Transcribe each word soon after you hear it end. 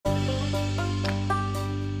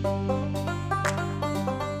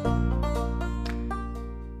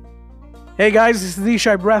Hey guys, this is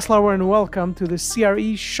Yishai Breslauer and welcome to the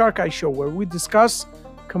CRE Shark Eye Show, where we discuss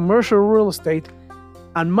commercial real estate.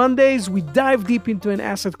 On Mondays, we dive deep into an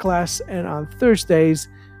asset class, and on Thursdays,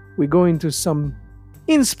 we go into some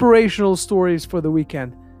inspirational stories for the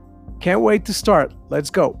weekend. Can't wait to start. Let's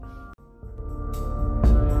go.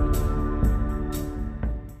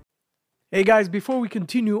 Hey guys, before we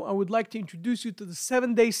continue, I would like to introduce you to the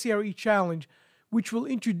 7-Day CRE Challenge, which will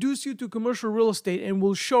introduce you to commercial real estate and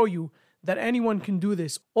will show you that anyone can do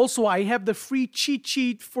this. Also, I have the free cheat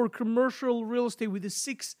sheet for commercial real estate with the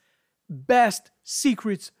 6 best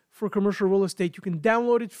secrets for commercial real estate. You can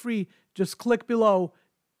download it free. Just click below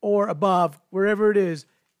or above, wherever it is,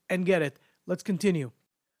 and get it. Let's continue.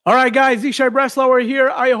 All right, guys, Yishai Breslauer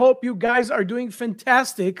here. I hope you guys are doing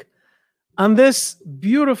fantastic on this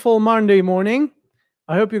beautiful Monday morning.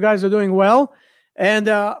 I hope you guys are doing well. And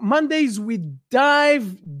Mondays, we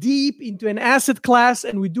dive deep into an asset class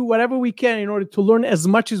and we do whatever we can in order to learn as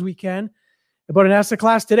much as we can about an asset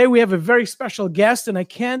class. Today, we have a very special guest and I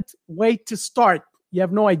can't wait to start. You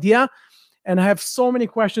have no idea. And I have so many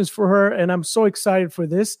questions for her and I'm so excited for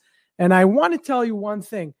this. And I want to tell you one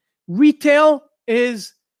thing. Retail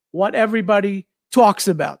is what everybody talks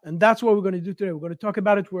about. And that's what we're going to do today. We're going to talk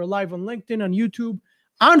about it. We're live on LinkedIn, on YouTube,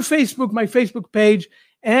 on Facebook, my Facebook page.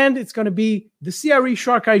 And it's going to be the CRE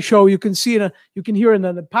Shark Eye Show. You can see it, you can hear it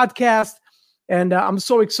on the podcast. And I'm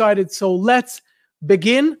so excited. So let's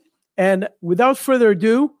begin. And without further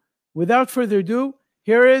ado,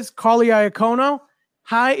 here is Carly Iacono.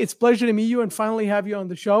 Hi, it's a pleasure to meet you and finally have you on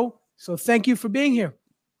the show. So thank you for being here.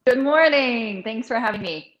 Good morning. Thanks for having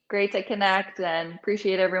me. Great to connect and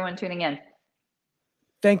appreciate everyone tuning in.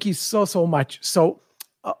 Thank you so much. So,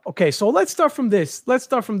 okay, so let's start from this.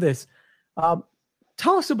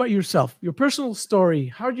 Tell us about yourself, your personal story.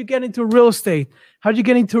 How did you get into real estate? How did you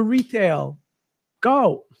get into retail?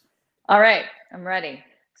 Go. All right, I'm ready.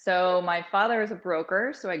 So my father is a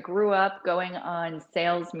broker, so I grew up going on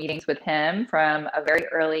sales meetings with him from a very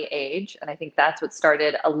early age. And I think that's what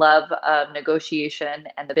started a love of negotiation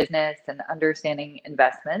and the business and understanding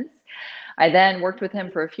investments. I then worked with him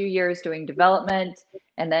for a few years doing development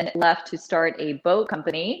and then left to start a boat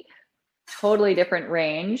company. Totally different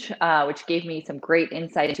range, which gave me some great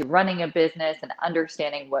insight into running a business and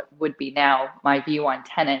understanding what would be now my view on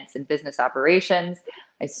tenants and business operations.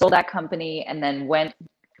 I sold that company and then went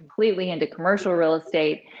completely into commercial real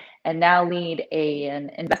estate and now lead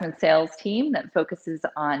an investment sales team that focuses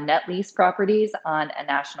on net lease properties on a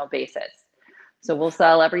national basis. So we'll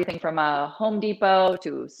sell everything from a Home Depot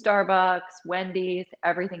to Starbucks, Wendy's,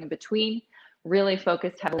 everything in between, really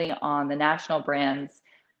focused heavily on the national brands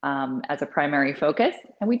as a primary focus.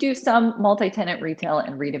 And we do some multi-tenant retail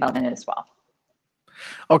and redevelopment as well.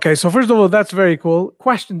 Okay, so first of all, that's very cool.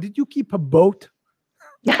 Question, did you keep a boat?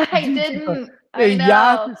 I didn't. A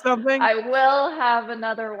yacht or something? I will have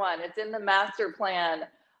another one. It's in the master plan,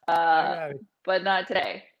 but not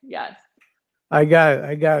today. Yes. I got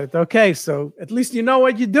it. Okay, so at least you know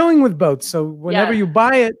what you're doing with boats. So whenever you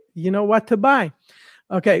buy it, you know what to buy.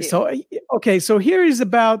 Okay, so here's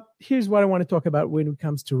what I want to talk about when it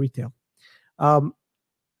comes to retail.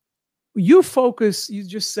 You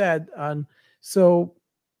just said on,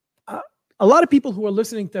 a lot of people who are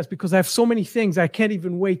listening to us, because I have so many things I can't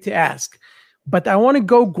even wait to ask, but I want to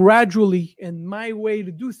go gradually, and my way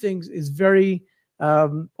to do things is very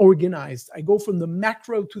organized. I go from the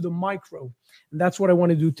macro to the micro, and that's what I want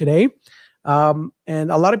to do today. And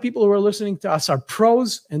a lot of people who are listening to us are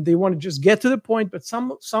pros and they want to just get to the point, but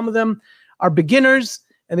some of them are beginners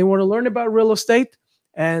and they want to learn about real estate,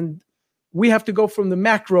 and we have to go from the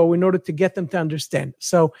macro in order to get them to understand.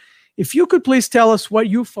 So if you could please tell us what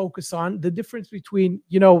you focus on, the difference between,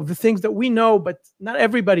 the things that we know, but not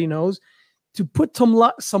everybody knows, to put some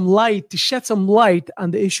light, to shed some light on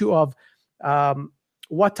the issue of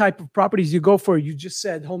what type of properties you go for. You just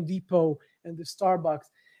said Home Depot and the Starbucks.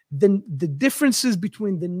 The differences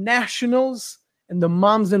between the nationals and the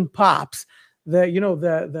moms and pops,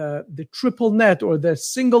 the triple net or the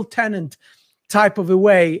single tenant type of a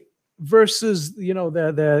way versus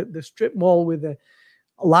the strip mall with a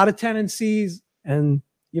lot of tenancies and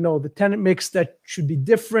the tenant mix that should be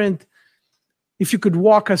different. If you could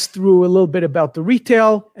walk us through a little bit about the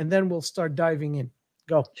retail, and then we'll start diving in.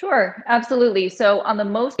 Go. Sure, absolutely. So on the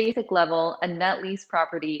most basic level, a net lease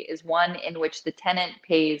property is one in which the tenant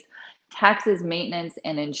pays taxes, maintenance,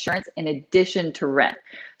 and insurance in addition to rent.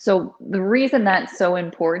 So the reason that's so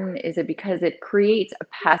important is because it creates a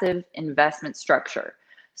passive investment structure.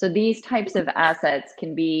 So these types of assets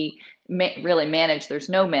can be really managed, there's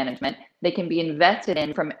no management. They can be invested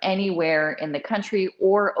in from anywhere in the country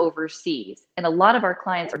or overseas. And a lot of our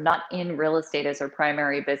clients are not in real estate as their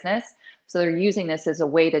primary business. So they're using this as a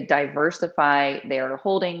way to diversify their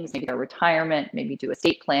holdings, maybe their retirement, maybe do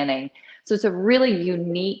estate planning. So it's a really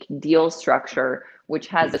unique deal structure, which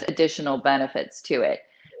has additional benefits to it.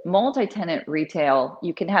 Multi-tenant retail,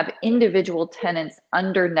 you can have individual tenants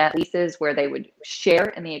under net leases where they would share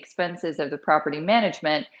in the expenses of the property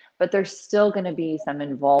management, but there's still going to be some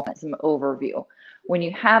involvement, some overview. When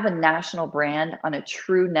you have a national brand on a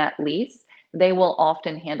true net lease, they will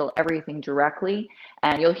often handle everything directly,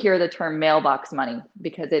 and you'll hear the term mailbox money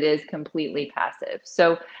because it is completely passive.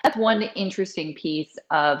 So that's one interesting piece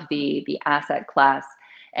of the asset class.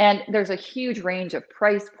 And there's a huge range of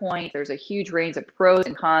price points. There's a huge range of pros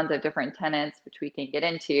and cons of different tenants, which we can get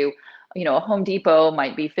into. You know, a Home Depot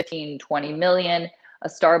might be 15, 20 million. A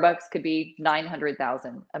Starbucks could be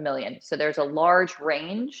 900,000, a million. So there's a large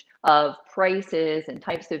range of prices and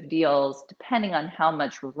types of deals depending on how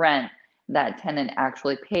much rent that tenant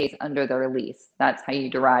actually pays under their lease. That's how you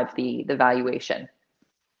derive the valuation.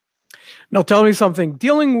 Now tell me something,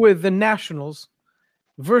 dealing with the nationals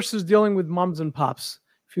versus dealing with moms and pops.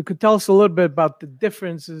 If you could tell us a little bit about the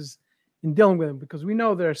differences in dealing with them, because we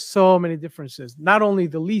know there are so many differences, not only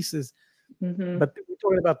the leases, but we're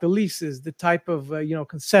talking about the leases, the type of,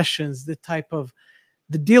 concessions, the type of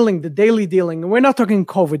the dealing, the daily dealing. And we're not talking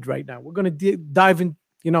COVID right now. We're going to dive in,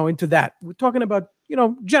 into that. We're talking about,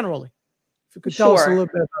 generally. If you could tell us a little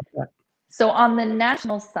bit about that. So on the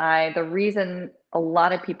national side, the reason a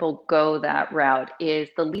lot of people go that route is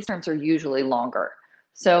the lease terms are usually longer.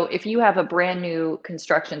 So if you have a brand new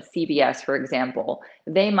construction CBS, for example,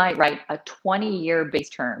 they might write a 20-year base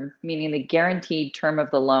term, meaning the guaranteed term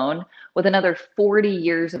of the loan, with another 40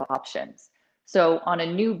 years of options. So on a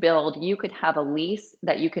new build, you could have a lease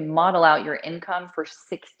that you can model out your income for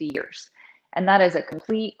 60 years. And that is a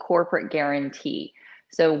complete corporate guarantee.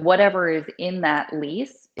 So whatever is in that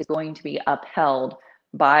lease is going to be upheld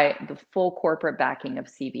by the full corporate backing of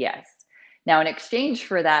CBS. Now, in exchange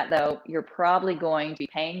for that, though, you're probably going to be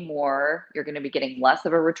paying more. You're going to be getting less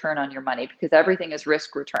of a return on your money because everything is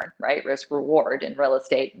risk return, right? Risk reward in real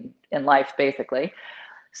estate and in life, basically.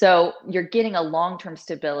 So you're getting a long-term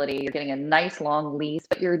stability. You're getting a nice long lease,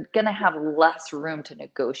 but you're going to have less room to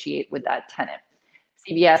negotiate with that tenant.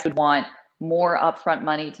 CBS would want more upfront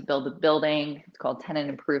money to build a building. It's called tenant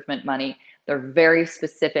improvement money. They're very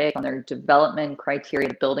specific on their development criteria.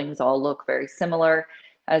 The buildings all look very similar,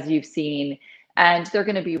 as you've seen, and they're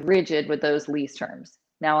going to be rigid with those lease terms.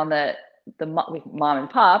 Now, on the mom and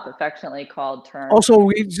pop, affectionately called terms. Also,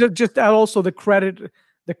 we just add also the credit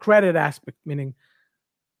aspect, meaning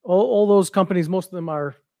all those companies, most of them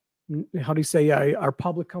are, are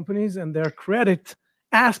public companies, and their credit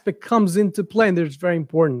aspect comes into play, and it's very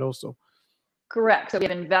important also. Correct. So we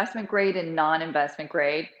have investment grade and non-investment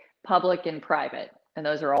grade, public and private, and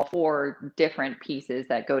those are all four different pieces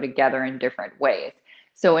that go together in different ways.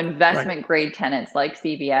 So investment grade tenants like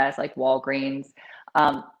CVS, like Walgreens,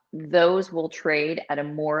 those will trade at a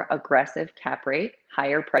more aggressive cap rate,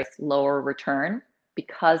 higher price, lower return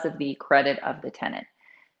because of the credit of the tenant.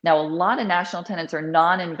 Now, a lot of national tenants are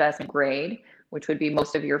non-investment grade, which would be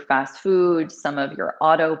most of your fast food, some of your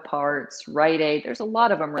auto parts, Rite Aid. There's a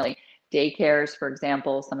lot of them really. Daycares, for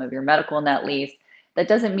example, some of your medical net lease. That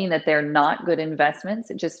doesn't mean that they're not good investments.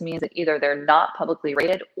 It just means that either they're not publicly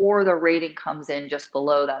rated or the rating comes in just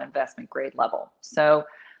below that investment grade level. So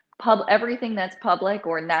everything that's public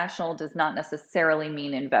or national does not necessarily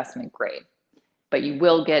mean investment grade, but you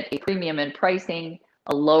will get a premium in pricing,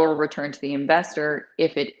 a lower return to the investor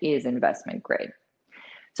if it is investment grade.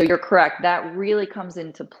 So you're correct. That really comes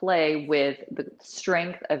into play with the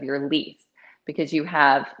strength of your lease, because you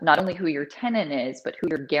have not only who your tenant is, but who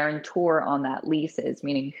your guarantor on that lease is,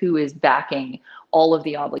 meaning who is backing all of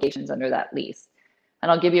the obligations under that lease.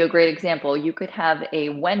 And I'll give you a great example. You could have a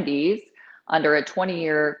Wendy's under a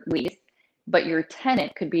 20-year lease, but your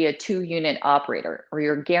tenant could be a 2-unit operator, or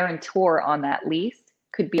your guarantor on that lease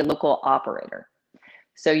could be a local operator.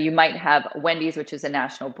 So you might have Wendy's, which is a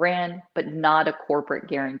national brand, but not a corporate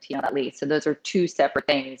guarantee on that lease. So those are two separate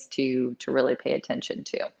things to really pay attention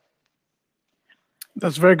to.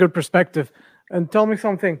 That's a very good perspective. And tell me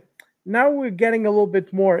something. Now we're getting a little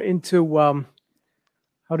bit more into,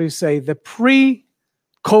 the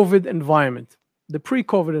pre-COVID environment. The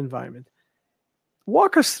pre-COVID environment.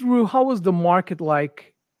 Walk us through, how was the market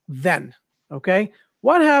like then? Okay,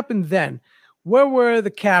 what happened then? Where were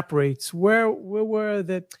the cap rates? Where were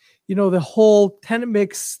the, the whole tenant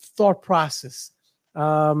mix thought process,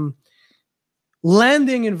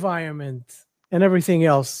 lending environment, and everything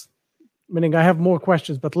else? Meaning I have more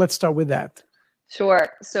questions, but let's start with that. Sure.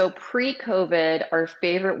 So pre-COVID, our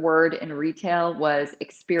favorite word in retail was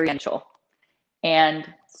experiential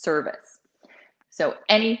and service. So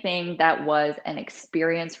anything that was an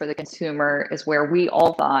experience for the consumer is where we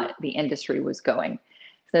all thought the industry was going.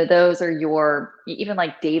 So those are your, even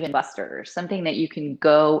like Dave and Buster's, something that you can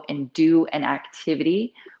go and do an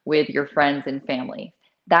activity with your friends and family.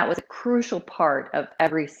 That was a crucial part of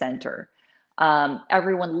every center.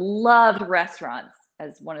 Everyone loved restaurants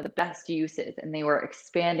as one of the best uses, and they were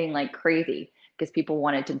expanding like crazy because people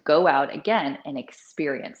wanted to go out again and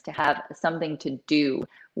experience, to have something to do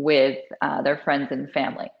with their friends and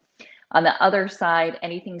family. On the other side,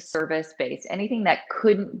 anything service-based, anything that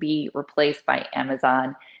couldn't be replaced by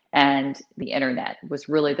Amazon and the internet was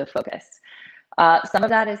really the focus. Some of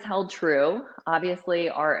that is held true. Obviously,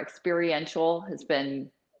 our experiential has been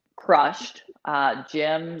crushed.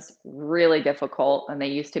 Gyms, really difficult, and they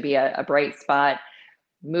used to be a bright spot.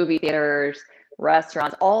 Movie theaters,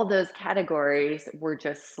 restaurants, all of those categories were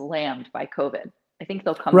just slammed by COVID. I think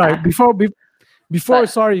they'll come back. Before we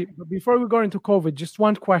go into COVID, just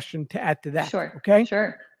one question to add to that. Sure. Okay.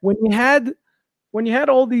 Sure. When you had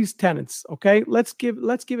all these tenants, okay, let's give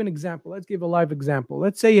an example. Let's give a live example.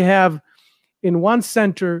 Let's say you have in one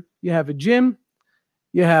center, you have a gym,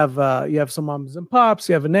 you have some moms and pops,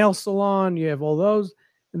 you have a nail salon, you have all those,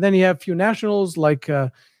 and then you have a few nationals like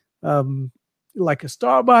a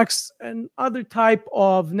Starbucks and other type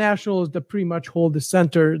of nationals that pretty much hold the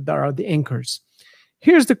center, that are the anchors.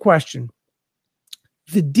 Here's the question.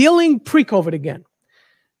 The dealing pre-COVID again,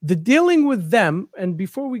 the dealing with them, and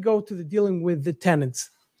before we go to the dealing with the tenants,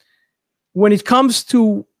 when it comes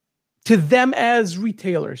to them as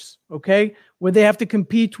retailers, okay, where they have to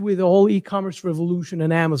compete with the whole e-commerce revolution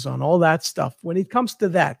and Amazon, all that stuff. When it comes to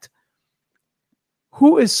that,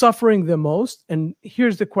 who is suffering the most? And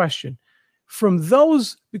here's the question. From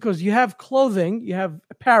those, because you have clothing, you have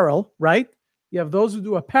apparel, right? You have those who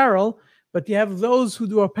do apparel, but you have those who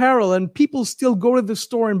do apparel and people still go to the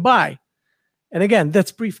store and buy. And again,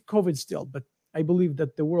 that's pre-COVID still, but I believe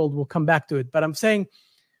that the world will come back to it. But I'm saying,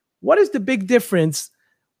 what is the big difference?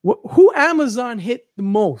 Who Amazon hit the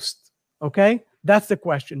most? Okay, that's the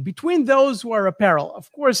question. Between those who are apparel,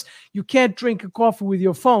 of course, you can't drink a coffee with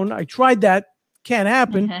your phone. I tried that. Can't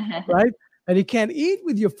happen, right? And you can't eat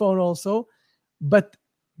with your phone also. But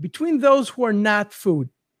between those who are not food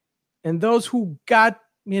and those who got,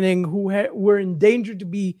 meaning who were in danger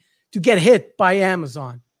to get hit by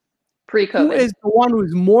Amazon, pre-COVID, who is the one who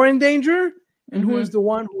is more in danger and who is the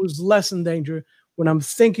one who is less in danger when I'm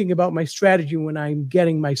thinking about my strategy when I'm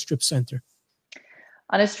getting my strip center?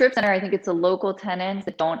 On a strip center, I think it's the local tenants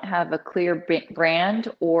that don't have a clear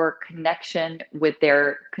brand or connection with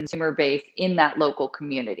their consumer base in that local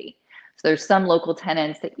community. So there's some local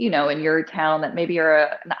tenants that, you know, in your town that maybe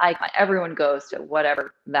are an icon. Everyone goes to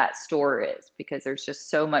whatever that store is because there's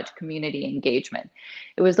just so much community engagement.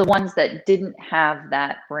 It was the ones that didn't have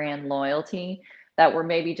that brand loyalty, that were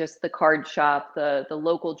maybe just the card shop, the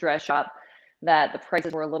local dress shop, that the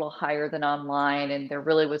prices were a little higher than online and there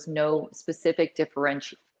really was no specific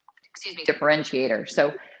differentiator.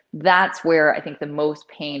 So that's where I think the most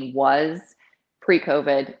pain was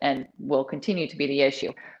pre-COVID and will continue to be the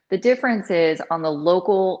issue. The difference is on the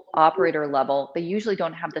local operator level, they usually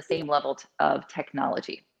don't have the same level of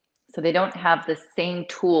technology. So they don't have the same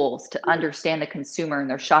tools to understand the consumer and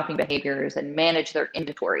their shopping behaviors and manage their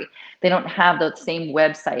inventory. They don't have the same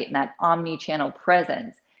website and that omni-channel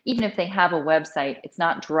presence. Even if they have a website, it's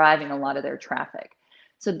not driving a lot of their traffic.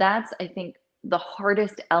 So that's, I think, the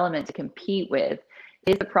hardest element to compete with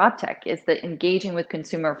is the prop tech, is the engaging with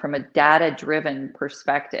consumer from a data-driven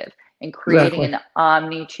perspective and creating an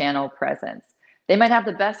omni-channel presence. They might have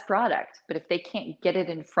the best product, but if they can't get it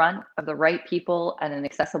in front of the right people at an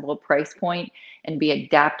accessible price point and be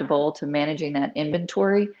adaptable to managing that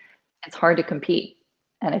inventory, it's hard to compete.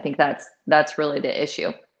 And I think that's really the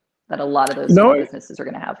issue that a lot of those small businesses are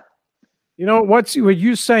going to have. You know, what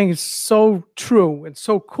you're saying is so true and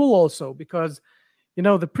so cool also, because, you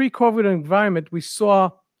know, the pre-COVID environment we saw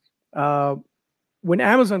when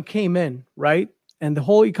Amazon came in, right? And the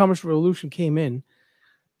whole e-commerce revolution came in,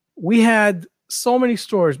 we had so many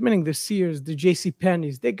stores, meaning the Sears, the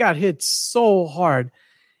JCPenney's, they got hit so hard.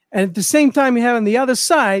 And at the same time, you have on the other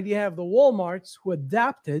side, you have the Walmarts who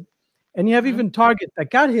adapted, and you have even Target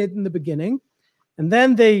that got hit in the beginning. And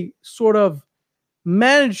then they sort of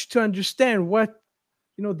managed to understand what,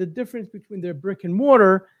 you know, the difference between their brick and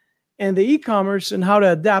mortar and the e-commerce and how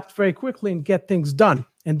to adapt very quickly and get things done.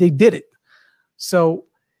 And they did it. So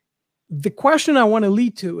the question I want to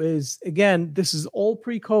lead to is, again, this is all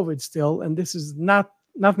pre-COVID still, and this is not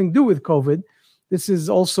nothing to do with COVID. This is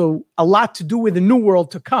also a lot to do with the new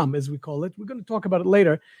world to come, as we call it. We're going to talk about it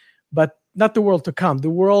later, but not the world to come, the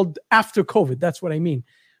world after COVID. That's what I mean.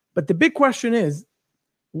 But the big question is,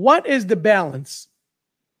 what is the balance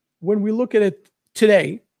when we look at it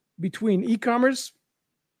today between e-commerce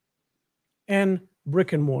and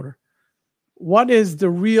brick and mortar? What is the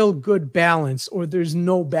real good balance, or there's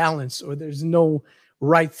no balance, or there's no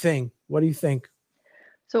right thing? What do you think?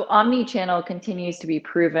 So omni-channel continues to be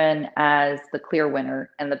proven as the clear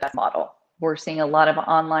winner and the best model. We're seeing a lot of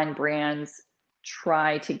online brands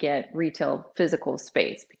try to get retail physical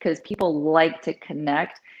space because people like to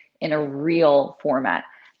connect in a real format.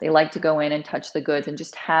 They like to go in and touch the goods and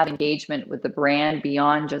just have engagement with the brand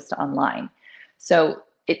beyond just online. So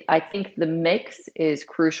I think the mix is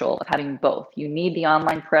crucial of having both. You need the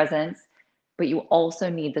online presence, but you also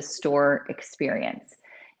need the store experience.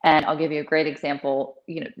 And I'll give you a great example.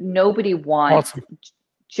 Nobody wants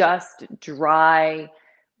just dry,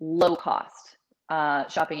 low cost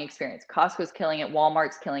shopping experience. Costco's killing it,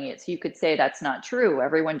 Walmart's killing it. So you could say that's not true.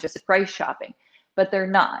 Everyone just is price shopping, but they're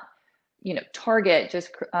not. Target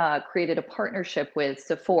just created a partnership with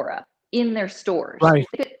Sephora in their stores. Right.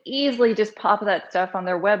 They could easily just pop that stuff on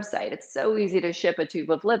their website. It's so easy to ship a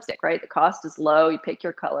tube of lipstick, right? The cost is low. You pick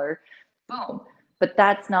your color, boom. But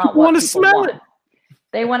that's not what people want.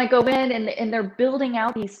 They want to go in and they're building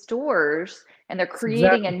out these stores and they're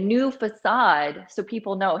creating a new facade so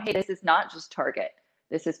people know, hey, this is not just Target.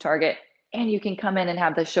 This is Target. And you can come in and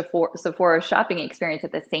have the Sephora shopping experience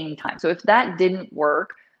at the same time. So if that didn't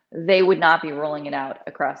work, they would not be rolling it out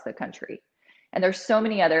across the country. And there's so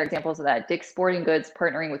many other examples of that. Dick's Sporting Goods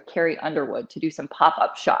partnering with Carrie Underwood to do some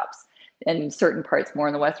pop-up shops in certain parts, more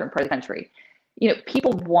in the western part of the country.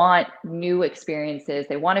 People want new experiences.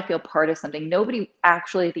 They want to feel part of something. Nobody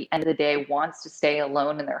actually at the end of the day wants to stay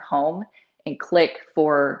alone in their home and click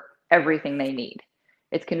for everything they need.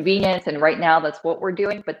 It's convenience. And right now that's what we're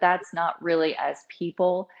doing, but that's not really as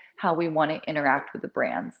people how we want to interact with the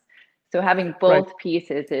brands. So having both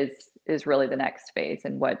pieces is really the next phase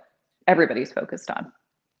and what everybody's focused on.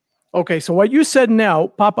 Okay. So what you said now,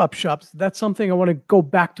 pop-up shops, that's something I want to go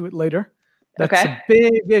back to it later. That's a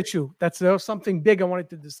big issue. That's something big I wanted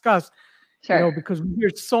to discuss, because we hear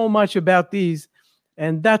so much about these,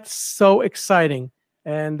 and that's so exciting.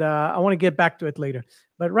 And I want to get back to it later.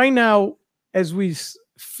 But right now, as we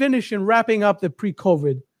finish and wrapping up the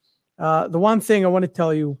pre-COVID, the one thing I want to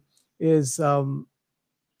tell you is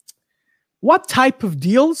what type of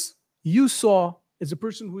deals you saw as a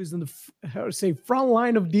person who is in the front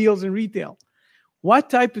line of deals in retail. What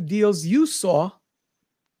type of deals you saw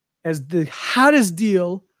as the hottest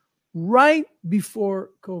deal right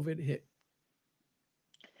before COVID hit?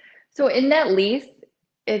 So in that lease,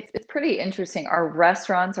 it's pretty interesting. Our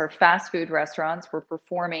restaurants, our fast food restaurants, were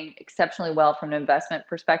performing exceptionally well from an investment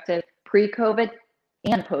perspective, pre-COVID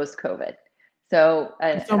and post-COVID. So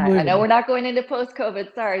I know we're not going into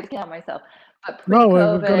post-COVID. Sorry to count myself. But no,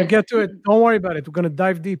 we're going to get to it. Don't worry about it. We're going to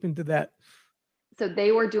dive deep into that. So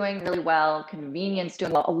they were doing really well. Convenience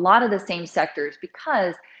doing well. A lot of the same sectors,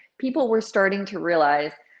 because people were starting to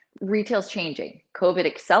realize retail's changing. COVID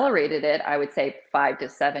accelerated it, I would say 5 to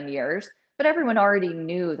 7 years, but everyone already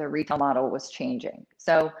knew the retail model was changing.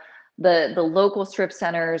 So the local strip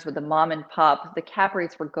centers with the mom and pop, the cap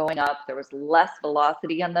rates were going up. There was less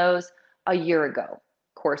velocity on those a year ago.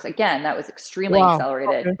 Of course, again, that was extremely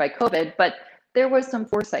accelerated by COVID, but there was some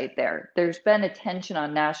foresight there. There's been attention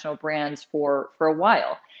on national brands for a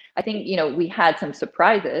while. I think, we had some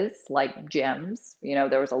surprises like gyms.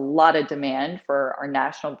 There was a lot of demand for our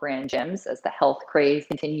national brand gyms as the health craze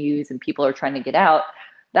continues and people are trying to get out.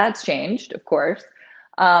 That's changed, of course.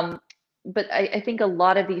 But I think a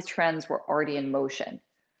lot of these trends were already in motion.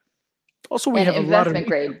 Also, we have investment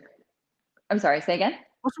grade. I'm sorry, say again?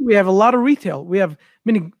 Also, we have a lot of retail. We have,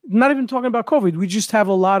 not even talking about COVID. We just have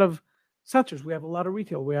a lot of centers. We have a lot of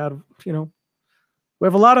retail. We have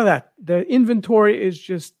a lot of that. The inventory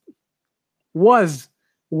was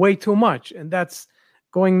way too much. And that's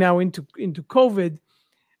going now into COVID.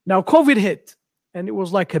 Now COVID hit and it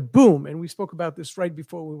was like a boom. And we spoke about this right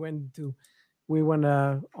before we went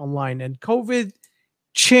online, and COVID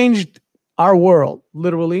changed our world,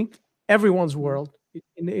 literally everyone's world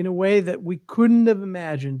in a way that we couldn't have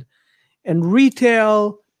imagined. And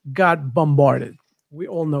retail got bombarded. We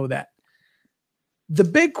all know that. The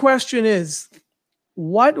big question is,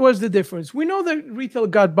 what was the difference? We know that retail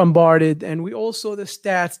got bombarded, and we all saw the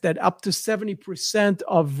stats that up to 70%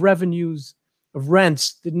 of revenues of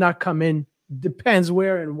rents did not come in. Depends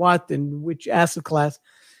where and what and which asset class.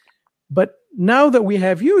 But now that we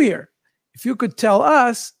have you here, if you could tell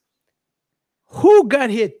us who got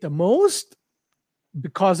hit the most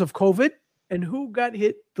because of COVID and who got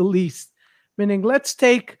hit the least. Meaning, let's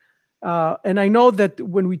take, and I know that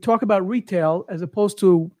when we talk about retail, as opposed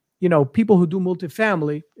to, people who do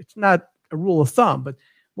multifamily, it's not a rule of thumb, but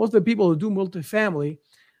most of the people who do multifamily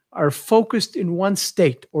are focused in one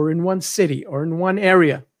state or in one city or in one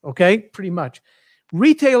area, okay? Pretty much.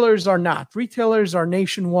 Retailers are not. Retailers are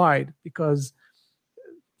nationwide because,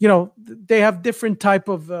 they have different type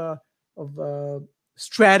of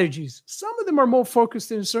strategies. Some of them are more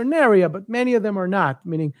focused in a certain area, but many of them are not,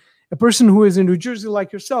 meaning a person who is in New Jersey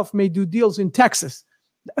like yourself may do deals in Texas.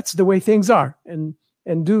 That's the way things are, and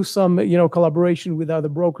do some, collaboration with other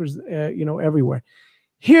brokers, everywhere.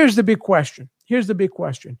 Here's the big question.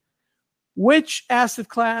 Which asset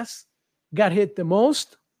class got hit the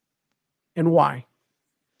most and why?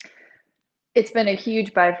 It's been a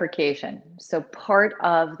huge bifurcation. So part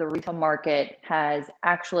of the retail market has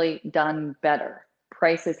actually done better.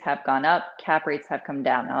 Prices have gone up, cap rates have come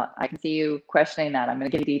down. Now, I can see you questioning that. I'm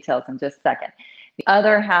going to give you details in just a second. The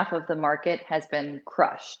other half of the market has been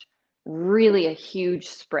crushed, really a huge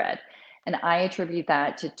spread. And I attribute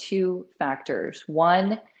that to two factors.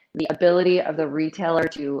 One, the ability of the retailer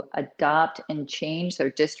to adopt and change their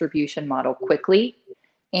distribution model quickly,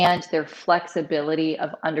 and their flexibility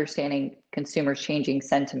of understanding consumers' changing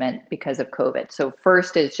sentiment because of COVID. So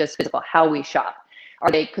first is just physical, how we shop.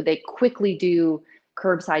 Could they quickly do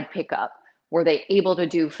curbside pickup? Were they able to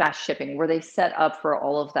do fast shipping? Were they set up for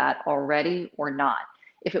all of that already or not?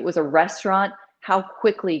 If it was a restaurant, how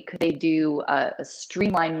quickly could they do a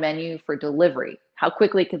streamlined menu for delivery? How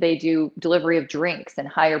quickly could they do delivery of drinks and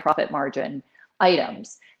higher profit margin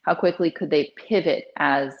items? How quickly could they pivot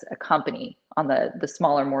as a company on the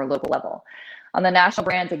smaller, more local level? On the national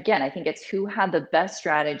brands, again, I think it's who had the best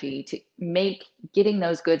strategy to make getting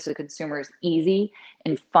those goods to consumers easy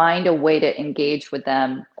and find a way to engage with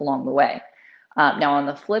them along the way. Now, on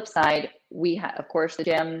the flip side, we had, of course, the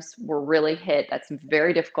gyms were really hit. That's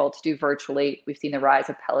very difficult to do virtually. We've seen the rise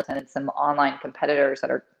of Peloton and some online competitors that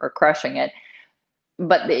are crushing it.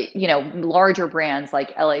 But the, larger brands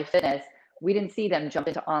like LA Fitness, we didn't see them jump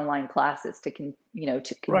into online classes to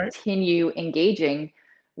continue engaging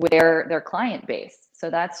with their client base. So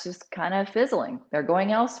that's just kind of fizzling. They're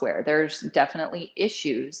going elsewhere. There's definitely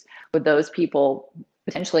issues with those people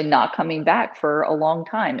potentially not coming back for a long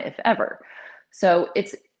time, if ever. So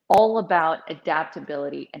it's all about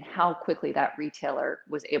adaptability and how quickly that retailer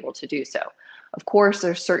was able to do so. Of course,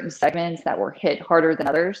 there's certain segments that were hit harder than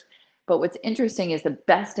others. But what's interesting is the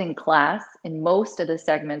best in class in most of the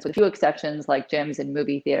segments, with a few exceptions like gyms and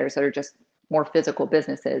movie theaters that are just more physical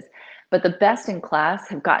businesses, but the best in class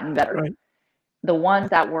have gotten better. Right. The ones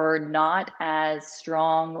that were not as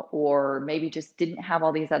strong or maybe just didn't have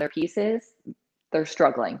all these other pieces, they're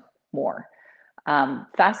struggling more.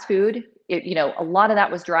 Fast food, a lot of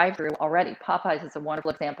that was drive-through already. Popeyes is a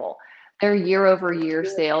wonderful example. Their year-over-year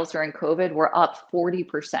sales during COVID were up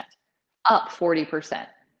 40%,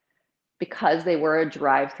 because they were a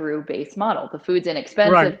drive-through based model. The food's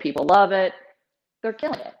inexpensive, right. People love it, they're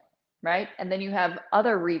killing it, right? And then you have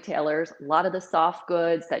other retailers, a lot of the soft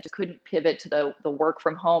goods that just couldn't pivot to the work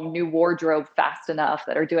from home, new wardrobe fast enough,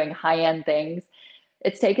 that are doing high-end things.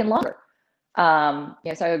 It's taken longer. So I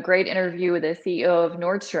had a great interview with the CEO of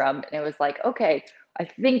Nordstrom, and it was like, okay, I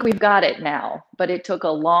think we've got it now. But it took a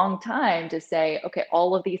long time to say, okay,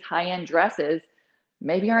 all of these high-end dresses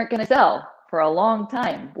maybe aren't going to sell for a long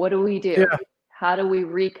time. What do we do? Yeah. How do we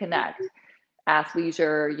reconnect?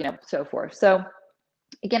 Athleisure, so forth. So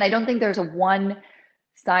again, I don't think there's a one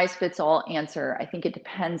size fits all answer. I think it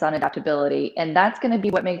depends on adaptability. And that's going to be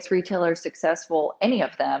what makes retailers successful, any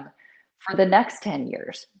of them, for the next 10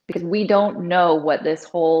 years, because we don't know what this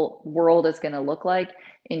whole world is going to look like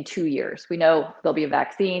in 2 years. We know there'll be a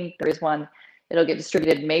vaccine. There is one. It'll get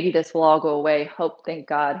distributed. Maybe this will all go away. Thank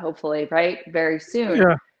God, hopefully, right? Very soon.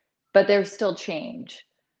 Yeah. But there's still change.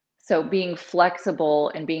 So being flexible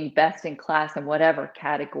and being best in class in whatever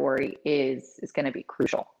category is going to be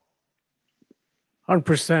crucial.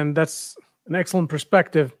 100%. That's an excellent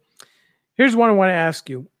perspective. Here's what I want to ask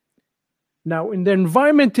you. Now, in the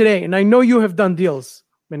environment today, and I know you have done deals,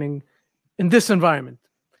 meaning in this environment.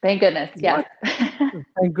 Thank goodness. Yeah.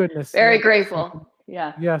 Thank goodness. Very grateful.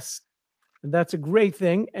 Yeah. Yes. And that's a great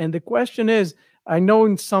thing. And the question is, I know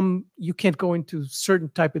in some, you can't go into certain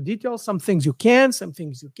type of details. Some things you can, some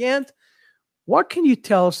things you can't. What can you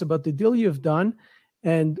tell us about the deal you've done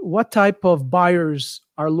and what type of buyers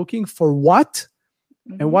are looking for what?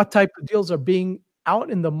 Mm-hmm. And what type of deals are being out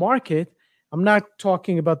in the market? I'm not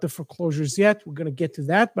talking about the foreclosures yet. We're going to get to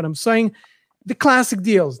that. But I'm saying the classic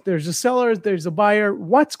deals. There's a seller, there's a buyer.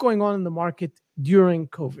 What's going on in the market during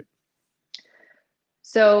COVID?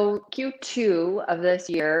 So Q2 of this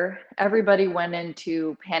year, everybody went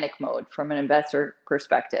into panic mode from an investor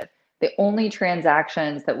perspective. The only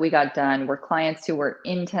transactions that we got done were clients who were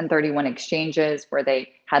in 1031 exchanges where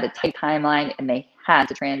they had a tight timeline and they had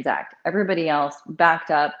to transact. Everybody else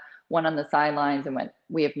backed up, went on the sidelines and went,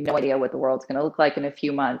 we have no idea what the world's going to look like in a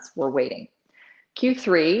few months. We're waiting.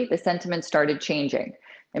 Q3, the sentiment started changing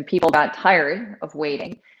and people got tired of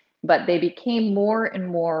waiting, but they became more and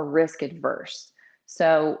more risk adverse.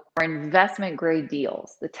 So our investment grade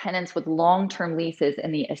deals, the tenants with long-term leases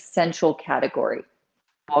in the essential category,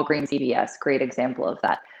 Walgreens, CVS, great example of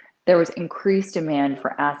that. There was increased demand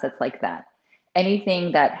for assets like that.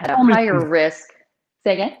 Anything that had a higher risk,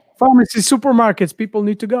 say again? Pharmacies, supermarkets, people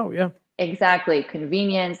need to go, yeah. Exactly,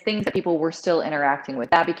 convenience, things that people were still interacting with.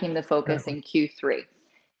 That became the focus in Q3.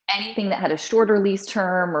 Anything that had a shorter lease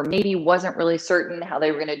term or maybe wasn't really certain how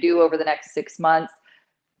they were going to do over the next 6 months,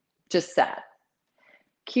 just sat.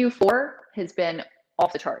 Q4 has been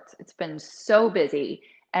off the charts. It's been so busy.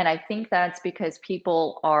 And I think that's because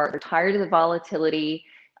people they're tired of the volatility.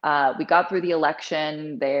 We got through the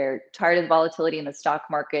election. They're tired of the volatility in the stock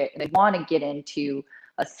market. And they want to get into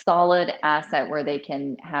a solid asset where they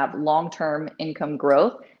can have long-term income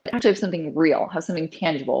growth, actually have something real, have something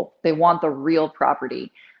tangible. They want the real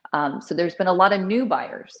property. So there's been a lot of new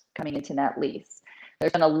buyers coming into net lease.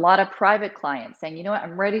 There's been a lot of private clients saying, you know what,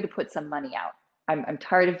 I'm ready to put some money out. I'm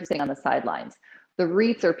tired of sitting on the sidelines. The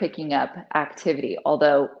REITs are picking up activity,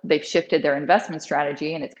 although they've shifted their investment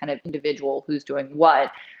strategy and it's kind of individual who's doing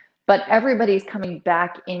what, but everybody's coming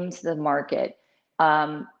back into the market.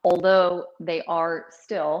 Although they are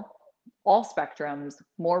still, all spectrums,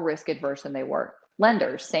 more risk adverse than they were.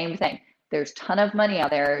 Lenders, same thing. There's a ton of money out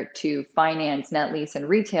there to finance net lease and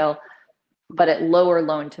retail, but at lower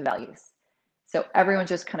loan to values. So everyone's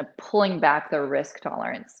just kind of pulling back their risk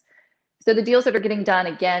tolerance. So the deals that are getting done,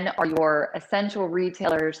 again, are your essential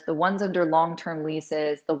retailers, the ones under long-term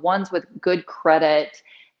leases, the ones with good credit,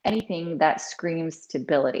 anything that screams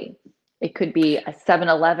stability. It could be a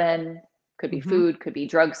 7-Eleven, could be food, could be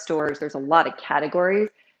drugstores. There's a lot of categories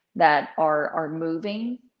that are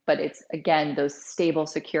moving, but it's, again, those stable,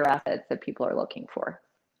 secure assets that people are looking for.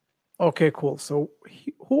 Okay, cool. So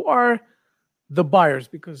who are the buyers?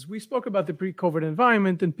 Because we spoke about the pre-COVID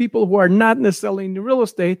environment and people who are not necessarily in the real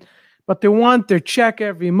estate, but they want their check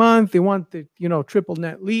every month. They want the, triple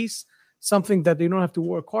net lease, something that they don't have to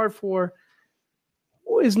work hard for.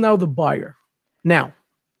 Who is now the buyer? Now,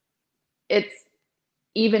 it's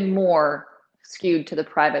even more skewed to the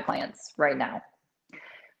private clients right now.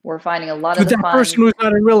 We're finding a lot of the funds. Person who's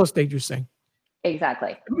not in real estate, you're saying?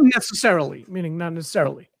 Exactly. Necessarily, meaning not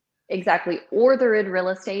necessarily. Exactly. Or they're in real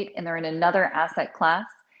estate and they're in another asset class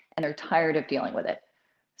and they're tired of dealing with it.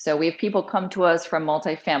 So we have people come to us from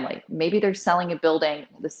multifamily. Maybe they're selling a building.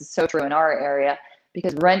 This is so true in our area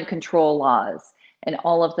because rent control laws and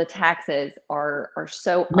all of the taxes are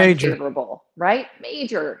so unfavorable, right?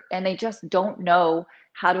 Major. And they just don't know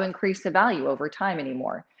how to increase the value over time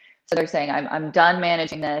anymore. So they're saying, I'm done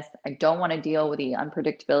managing this. I don't want to deal with the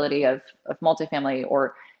unpredictability of multifamily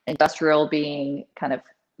or industrial being kind of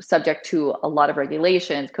subject to a lot of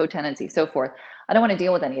regulations, co-tenancy, so forth. I don't want to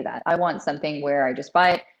deal with any of that. I want something where I just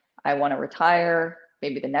buy it. I want to retire.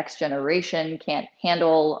 Maybe the next generation can't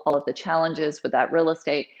handle all of the challenges with that real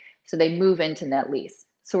estate. So they move into net lease.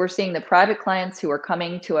 So we're seeing the private clients who are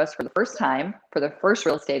coming to us for the first time, for their first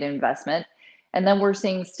real estate investment. And then we're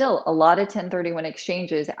seeing still a lot of 1031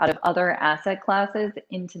 exchanges out of other asset classes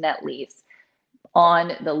into net lease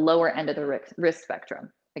on the lower end of the risk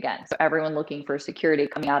spectrum. Again, so everyone looking for security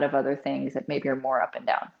coming out of other things that maybe are more up and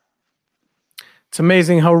down. It's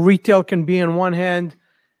amazing how retail can be on one hand,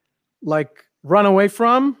 like run away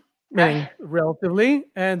from, meaning relatively,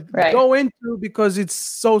 and go into because it's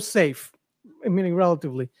so safe, meaning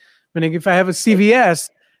relatively. Meaning if I have a CVS,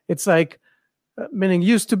 it's like, meaning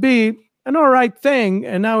used to be an all right thing,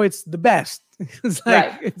 and now it's the best. It's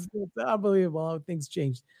like, it's unbelievable how things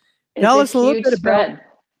changed. Tell us a little bit about,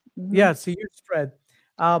 it's a huge spread.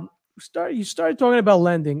 You started talking about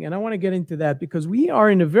lending, and I want to get into that because we are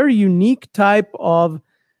in a very unique type of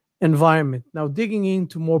environment. Now, digging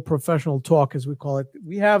into more professional talk, as we call it,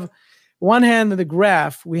 we have one hand of the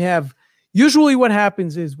graph. We have usually what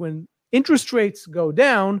happens is when interest rates go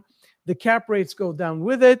down, the cap rates go down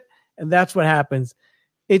with it, and that's what happens.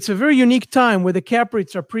 It's a very unique time where the cap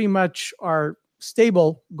rates are pretty much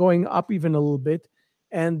stable, going up even a little bit,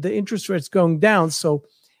 and the interest rates going down. So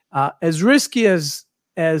as risky as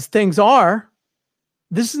things are,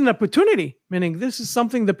 this is an opportunity, meaning this is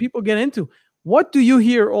something that people get into. What do you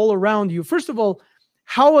hear all around you? First of all,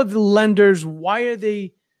 how are the lenders? Why are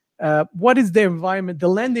they? What is the environment, the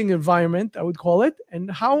lending environment, I would call it,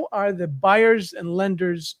 and how are the buyers and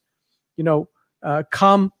lenders,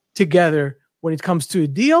 come together when it comes to a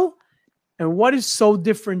deal, and what is so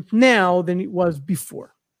different now than it was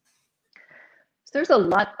before? So there's a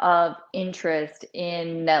lot of interest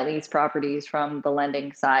in net lease properties from the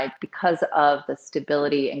lending side because of the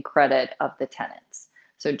stability and credit of the tenants.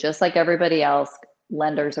 So just like everybody else,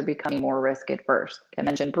 lenders are becoming more risk adverse. I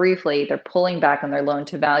mentioned briefly, they're pulling back on their loan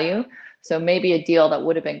to value. So maybe a deal that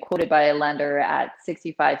would have been quoted by a lender at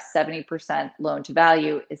 65, 70% loan to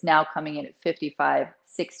value is now coming in at 55,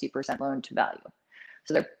 60% loan to value.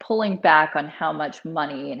 So they're pulling back on how much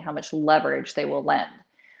money and how much leverage they will lend.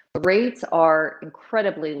 The rates are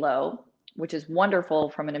incredibly low, which is wonderful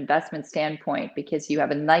from an investment standpoint because you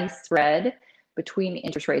have a nice spread between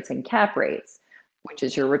interest rates and cap rates, which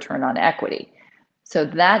is your return on equity. So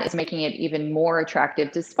that is making it even more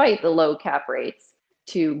attractive, despite the low cap rates,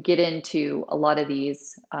 to get into a lot of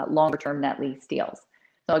these longer term net lease deals.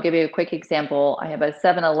 So I'll give you a quick example. I have a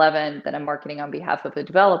 7-Eleven that I'm marketing on behalf of a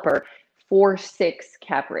developer, 4.6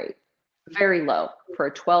 cap rate. Very low for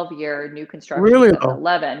a 12-year new construction. Really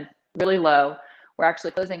 7-Eleven, really low. We're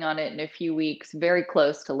actually closing on it in a few weeks, very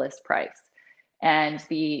close to list price. And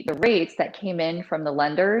the rates that came in from the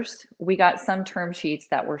lenders, we got some term sheets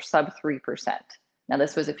that were sub 3%. Now,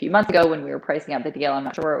 this was a few months ago when we were pricing out the deal. I'm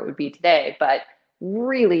not sure where it would be today, but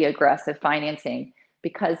really aggressive financing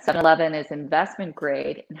because 7-Eleven is investment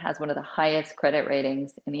grade and has one of the highest credit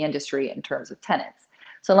ratings in the industry in terms of tenants.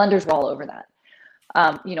 So lenders are all over that.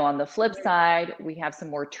 On the flip side, we have some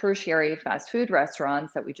more tertiary fast food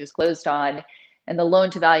restaurants that we just closed on, and the loan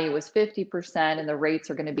to value was 50%, and the rates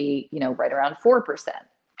are going to be, right around 4%,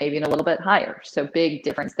 maybe even a little bit higher. So big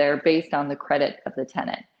difference there based on the credit of the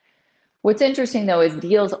tenant. What's interesting though is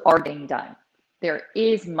deals are getting done. There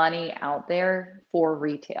is money out there for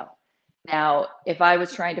retail. Now, if I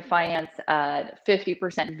was trying to finance a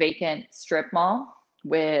 50% vacant strip mall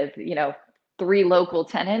with, 3 local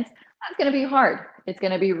tenants, that's going to be hard. It's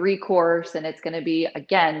going to be recourse and it's going to be,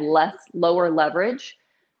 again, lower leverage,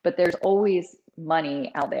 but there's always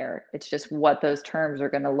money out there. It's just what those terms are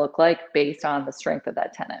going to look like based on the strength of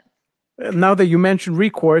that tenant. Now that you mentioned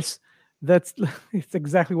recourse, it's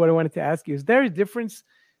exactly what I wanted to ask you. Is there a difference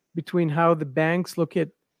between how the banks look at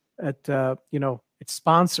its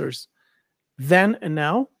sponsors then and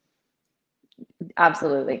now?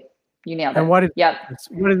 Absolutely. You nailed it. And what is it?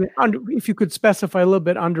 If you could specify a little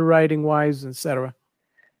bit underwriting wise, etc.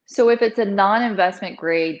 So if it's a non-investment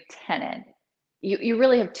grade tenant, you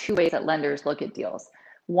really have 2 ways that lenders look at deals.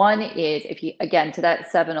 One is again, to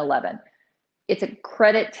that 7-Eleven, it's a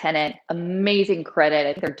credit tenant, amazing credit.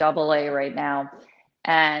 I think they're AA right now.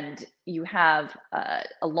 And you have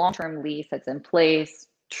a long-term lease that's in place,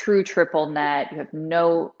 true triple net. You have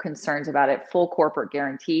no concerns about it, full corporate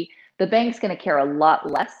guarantee. The bank's going to care a lot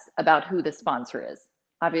less about who the sponsor is.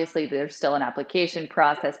 Obviously, there's still an application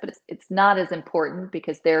process, but it's not as important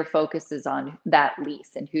because their focus is on that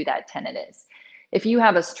lease and who that tenant is. If you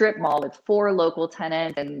have a strip mall with 4 local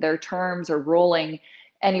tenants and their terms are rolling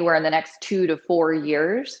anywhere in the next 2 to 4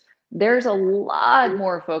 years, there's a lot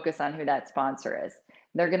more focus on who that sponsor is.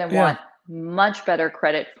 They're going to want much better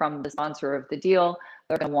credit from the sponsor of the deal.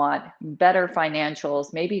 They're going to want better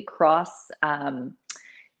financials, maybe cross,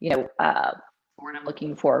 what I'm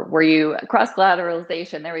looking for, where you cross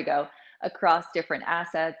collateralization, there we go, across different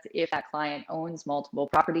assets. If that client owns multiple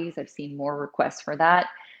properties, I've seen more requests for that.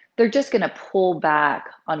 They're just going to pull back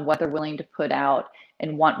on what they're willing to put out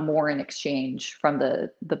and want more in exchange from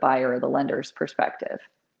the buyer or the lender's perspective.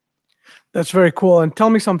 That's very cool. And tell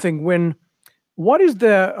me something,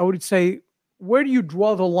 I would say, where do you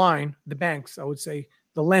draw the line, the banks, I would say,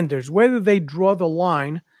 the lenders, where do they draw the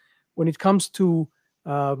line when it comes to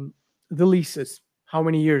the leases? How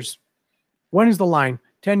many years? When is the line?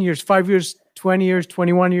 10 years, 5 years, 20 years,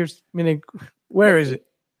 21 years? Meaning, where is it?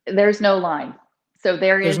 There's no line. So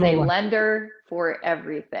there's a lender for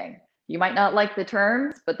everything. You might not like the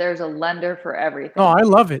terms, but there's a lender for everything. Oh, I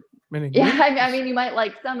love it. I mean, you might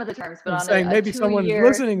like some of the terms, but I'm saying maybe someone is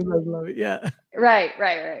listening and doesn't love it. Yeah.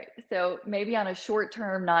 Right. So maybe on a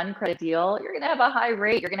short-term non-credit deal, you're going to have a high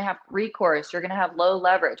rate, you're going to have recourse, you're going to have low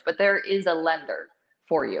leverage, but there is a lender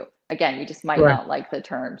for you. Again, you just might not like the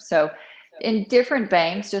terms. So in different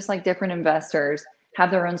banks, just like different investors,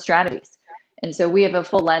 have their own strategies. And so we have a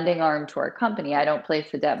full lending arm to our company. I don't place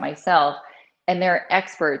the debt myself, and they're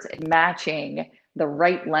experts at matching the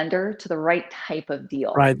right lender to the right type of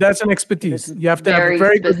deal. Right. That's an expertise. You have to have a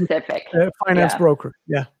very specific good finance broker.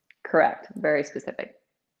 Yeah. Correct. Very specific.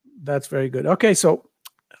 That's very good. Okay, so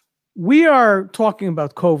we are talking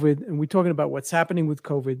about COVID, and we're talking about what's happening with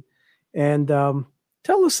COVID. And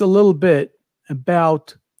tell us a little bit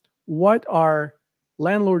about what are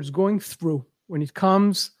landlords going through when it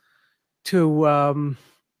comes to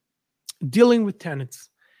dealing with tenants.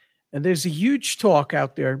 And there's a huge talk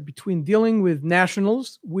out there between dealing with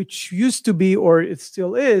nationals, which used to be, or it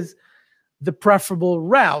still is, the preferable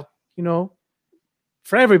route,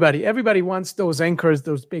 for everybody. Everybody wants those anchors,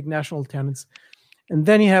 those big national tenants. And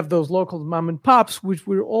then you have those local mom and pops, which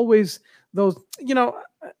were always those,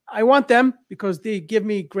 I want them because they give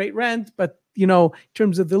me great rent, but, in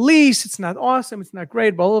terms of the lease, it's not awesome, it's not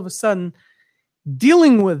great, but all of a sudden,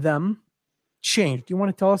 dealing with them changed. Do you want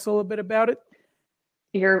to tell us a little bit about it?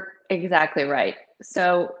 You're exactly right.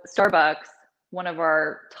 So Starbucks, one of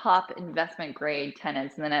our top investment grade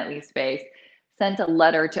tenants in the net lease space, sent a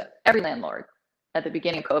letter to every landlord at the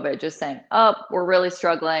beginning of COVID just saying, oh, we're really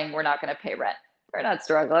struggling. We're not going to pay rent. We're not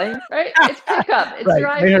struggling, right? It's pickup. It's right.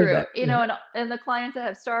 drive-through. And the clients that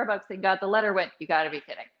have Starbucks and got the letter went, you got to be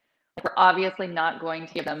kidding. We're obviously not going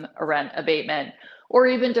to give them a rent abatement or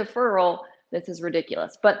even deferral. This is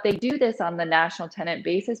ridiculous. But they do this on the national tenant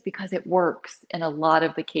basis because it works in a lot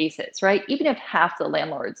of the cases, right? Even if half the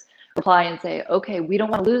landlords reply and say, okay, we don't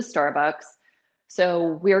want to lose Starbucks,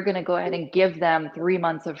 so we're going to go ahead and give them 3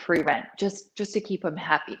 months of free rent just to keep them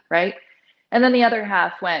happy, right? And then the other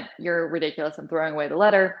half went, you're ridiculous, I'm throwing away the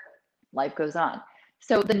letter, life goes on.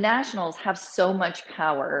 So the nationals have so much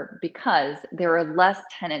power because there are less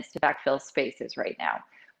tenants to backfill spaces right now.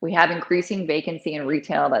 We have increasing vacancy in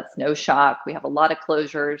retail. That's no shock. We have a lot of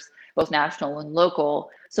closures, both national and local.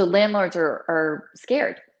 So landlords are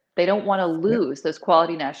scared. They don't want to lose those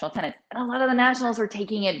quality national tenants. And a lot of the nationals are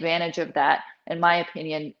taking advantage of that, in my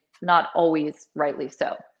opinion, not always rightly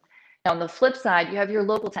so. Now, on the flip side, you have your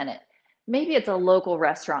local tenant. Maybe it's a local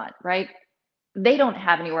restaurant, right? They don't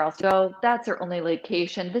have anywhere else to go. That's their only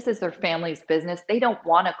location. This is their family's business. They don't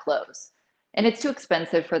want to close. And it's too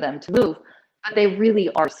expensive for them to move. But they really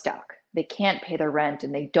are stuck. They can't pay their rent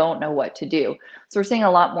and they don't know what to do. So we're seeing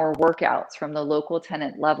a lot more workouts from the local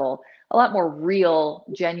tenant level, a lot more real,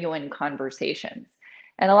 genuine conversations.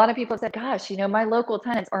 And a lot of people have said, gosh, my local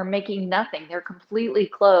tenants are making nothing. They're completely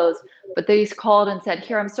closed, but they called and said,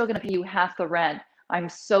 here, I'm still going to pay you half the rent. I'm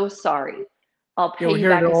so sorry. I'll pay you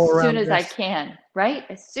back as soon as I can, right?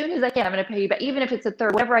 As soon as I can, I'm going to pay you back. Even if it's a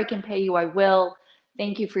third, whatever I can pay you, I will.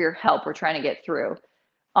 Thank you for your help. We're trying to get through.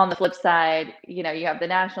 On the flip side, you have the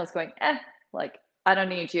nationals going, I don't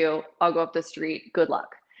need you. I'll go up the street. Good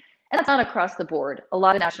luck. And that's not across the board. A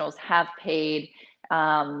lot of nationals have paid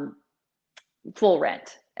full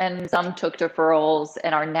rent, and some took deferrals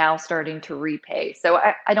and are now starting to repay. So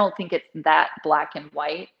I don't think it's that black and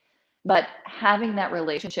white, but having that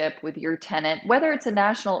relationship with your tenant, whether it's a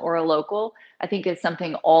national or a local, I think is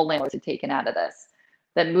something all landlords have taken out of this.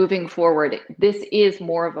 That moving forward, this is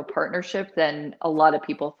more of a partnership than a lot of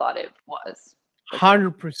people thought it was.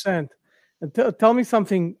 100%. And tell me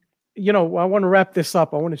something, I want to wrap this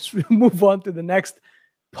up. I want to move on to the next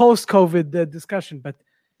post-COVID discussion. But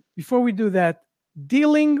before we do that,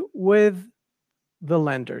 dealing with the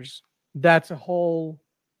lenders, that's a whole,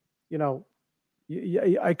 we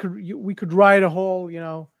could write a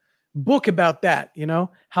whole, book about that,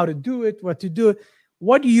 how to do it, what to do.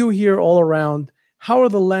 What do you hear all around? How are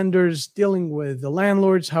the lenders dealing with the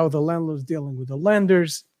landlords? How are the landlords dealing with the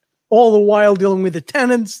lenders? All the while dealing with the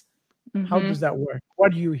tenants? Mm-hmm. How does that work?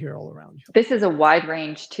 What do you hear all around you? This is a wide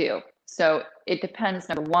range too. So it depends,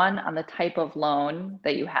 number one, on the type of loan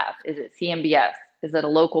that you have. Is it CMBS? Is it a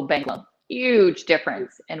local bank loan? Huge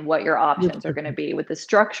difference in what your options are going to be with the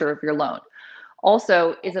structure of your loan.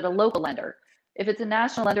 Also, is it a local lender? If it's a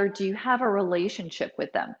national lender, do you have a relationship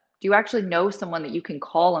with them? Do you actually know someone that you can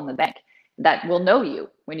call in the bank that will know you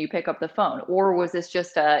when you pick up the phone? Or was this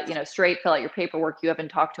just a, straight fill out your paperwork, you haven't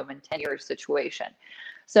talked to them in 10 years situation?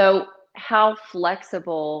 So how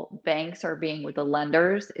flexible banks are being with the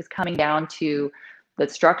lenders is coming down to the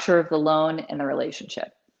structure of the loan and the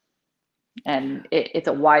relationship. And it's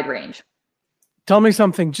a wide range. Tell me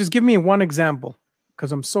something. Just give me one example,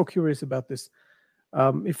 because I'm so curious about this.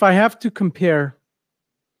 If I have to compare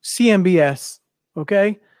CMBS,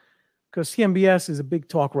 okay? Because CMBS is a big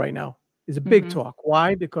talk right now. It's a big talk.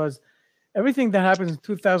 Why? Because everything that happens in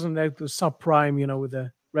 2008 was subprime, with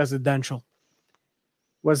the residential.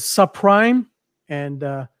 Was subprime, and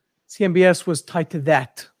CMBS was tied to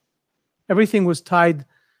that. Everything was tied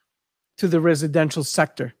to the residential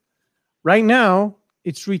sector. Right now,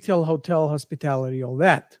 it's retail, hotel, hospitality, all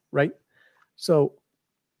that, right? So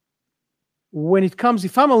when it comes,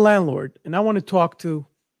 if I'm a landlord and I want to talk to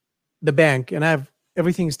the bank and I have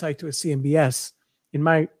everything is tied to a CMBS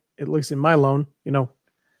at least in my loan, in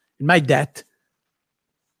my debt.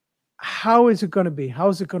 How is it going to be? How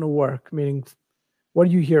is it going to work? Meaning, what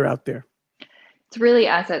do you hear out there? It's really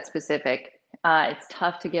asset specific. It's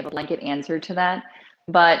tough to give a blanket answer to that,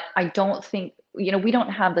 but I don't think, we don't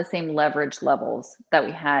have the same leverage levels that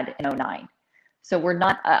we had in 09. So we're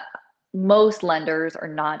not, most lenders are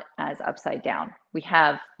not as upside down. We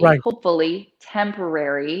have a hopefully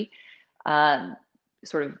temporary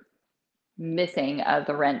sort of missing of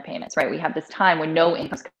the rent payments, right? We have this time when no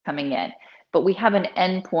income's coming in, but we have an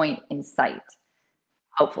endpoint in sight,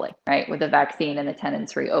 hopefully, right? With the vaccine and the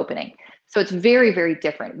tenants reopening. So it's very, very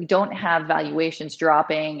different. We don't have valuations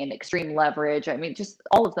dropping and extreme leverage. I mean, just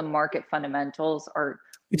all of the market fundamentals are.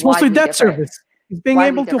 It's mostly debt service. It's being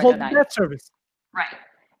able to hold debt service. Right.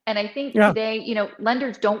 And I think today,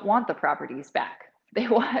 lenders don't want the properties back. They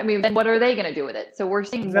want, then what are they going to do with it? So we're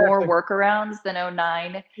seeing more workarounds than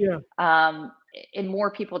 09. Yeah. And more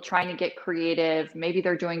people trying to get creative. Maybe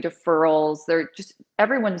they're doing deferrals.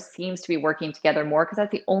 Everyone seems to be working together more because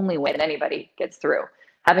that's the only way that anybody gets through.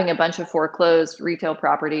 Having a bunch of foreclosed retail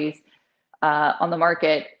properties on the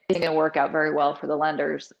market isn't going to work out very well for the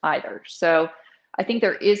lenders either. So I think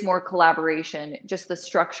there is more collaboration. Just the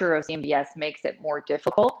structure of CMBS makes it more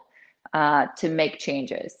difficult to make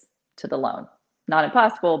changes to the loan. Not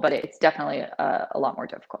impossible, but it's definitely a lot more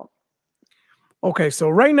difficult. Okay, so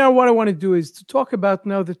right now what I want to do is to talk about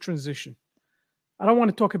now the transition. I don't want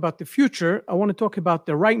to talk about the future. I want to talk about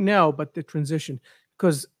the right now, but the transition,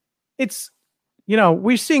 because it's,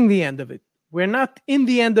 we're seeing the end of it. We're not in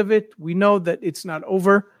the end of it. We know that it's not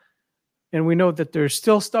over, and we know that there's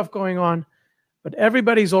still stuff going on, but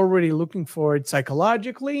everybody's already looking forward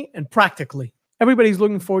psychologically and practically. Everybody's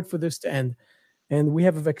looking forward for this to end. And we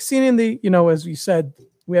have a vaccine in the, as we said,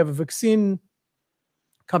 we have a vaccine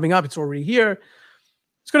coming up. It's already here.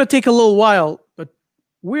 It's going to take a little while, but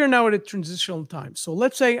we're now at a transitional time. So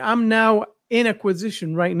let's say I'm now in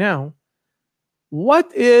acquisition right now.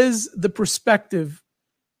 What is the perspective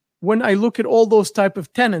when I look at all those type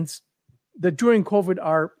of tenants that during COVID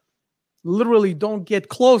are literally don't get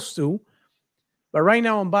close to, but right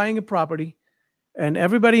now I'm buying a property and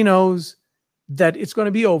everybody knows that it's going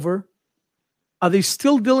to be over. Are they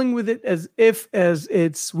still dealing with it as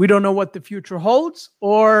it's, we don't know what the future holds,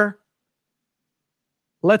 or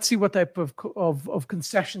let's see what type of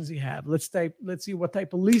concessions you have. Let's see what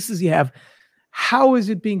type of leases you have. How is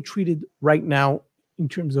it being treated right now in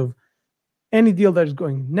terms of any deal that is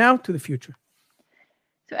going now to the future?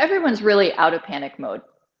 So everyone's really out of panic mode.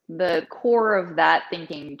 The core of that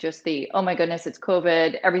thinking, just oh my goodness, it's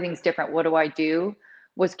COVID, everything's different, what do I do,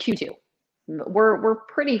 was Q2. We're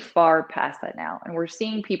pretty far past that now, and we're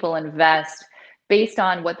seeing people invest based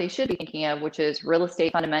on what they should be thinking of, which is real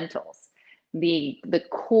estate fundamentals, the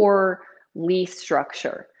core lease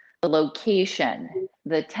structure, the location,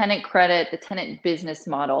 the tenant credit, the tenant business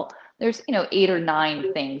model. There's 8 or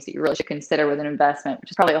 9 things that you really should consider with an investment,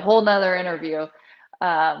 which is probably a whole nother interview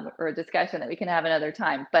or a discussion that we can have another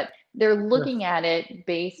time. But they're looking at it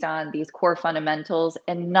based on these core fundamentals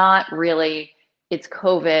and not really, it's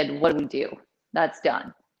COVID, what do we do? That's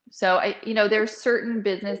done. So there's certain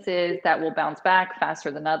businesses that will bounce back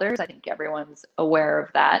faster than others. I think everyone's aware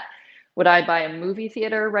of that. Would I buy a movie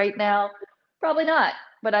theater right now? Probably not.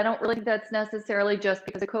 But I don't really think that's necessarily just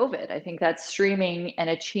because of COVID. I think that's streaming and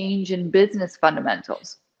a change in business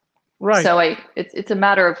fundamentals. Right. So it's a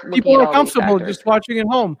matter of looking people at are comfortable just watching at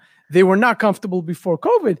home. They were not comfortable before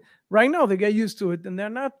COVID. Right now they get used to it, and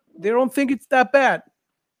they don't think it's that bad.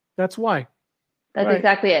 That's why. That's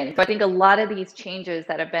exactly it. So I think a lot of these changes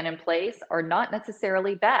that have been in place are not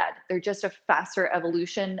necessarily bad. They're just a faster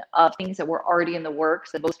evolution of things that were already in the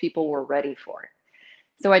works that most people were ready for.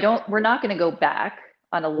 So we're not going to go back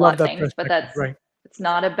on a lot of things, but it's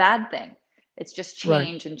not a bad thing. It's just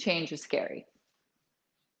change, and change is scary.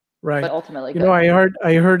 Right. But ultimately,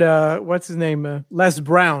 I heard what's his name? Les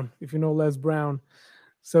Brown, if you know Les Brown.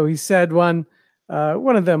 So he said one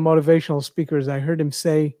of the motivational speakers, I heard him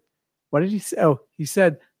say, what did he say? Oh, he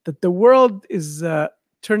said that the world is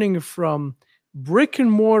turning from brick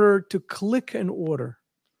and mortar to click and order.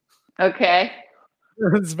 Okay.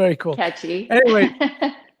 It's very cool. Catchy. Anyway,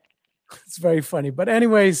 it's very funny. But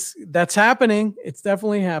anyways, that's happening. It's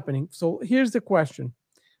definitely happening. So here's the question.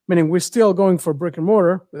 Meaning we're still going for brick and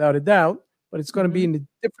mortar without a doubt, but it's going to be in a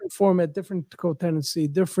different format, different co-tenancy,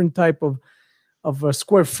 different type of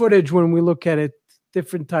square footage when we look at it,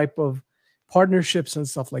 different type of partnerships and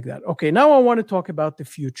stuff like that. Okay, now I want to talk about the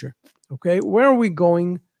future. Okay, where are we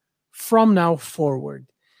going from now forward?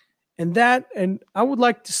 And I would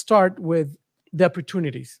like to start with the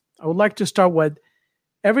opportunities. I would like to start with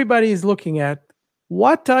everybody is looking at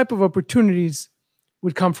what type of opportunities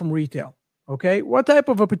would come from retail. Okay. What type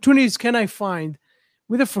of opportunities can I find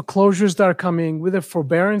with the foreclosures that are coming, with the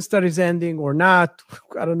forbearance that is ending or not?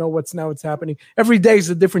 I don't know what's happening. Every day is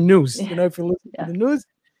a different news. Yeah. You know, if you listen to the news,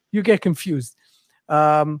 you get confused.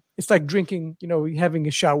 It's like drinking, having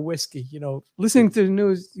a shot of whiskey, listening to the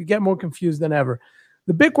news, you get more confused than ever.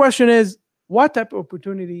 The big question is what type of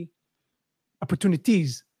opportunities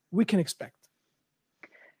we can expect.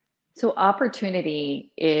 So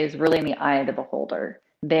opportunity is really in the eye of the beholder.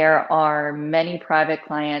 There are many private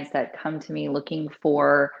clients that come to me looking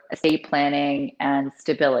for estate planning and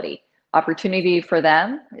stability. Opportunity for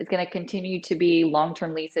them is going to continue to be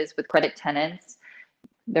long-term leases with credit tenants.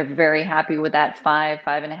 They're very happy with that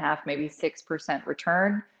 5.5, maybe 6%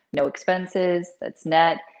 return, no expenses, that's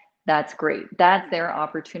net. That's great. That's their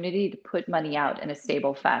opportunity to put money out in a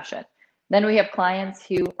stable fashion. Then we have clients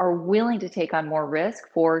who are willing to take on more risk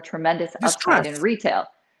for tremendous upside in retail.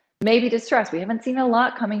 Maybe distress. We haven't seen a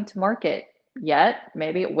lot coming to market yet.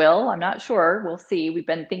 Maybe it will. I'm not sure. We'll see. We've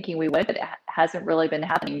been thinking we would, but it hasn't really been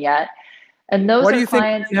happening yet. And those what are do you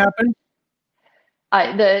clients. Think happen?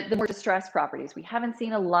 The more distressed properties. We haven't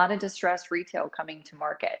seen a lot of distressed retail coming to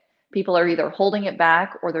market. People are either holding it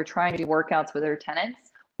back or they're trying to do workouts with their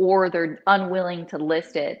tenants, or they're unwilling to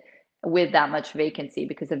list it with that much vacancy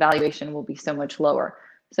because the valuation will be so much lower.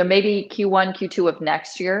 So maybe Q1, Q2 of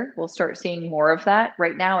next year, we'll start seeing more of that.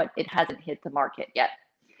 Right now, it hasn't hit the market yet.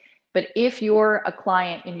 But if you're a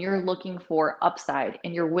client and you're looking for upside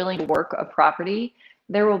and you're willing to work a property,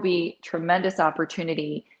 there will be tremendous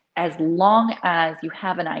opportunity as long as you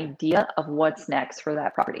have an idea of what's next for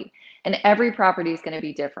that property. And every property is going to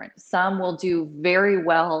be different. Some will do very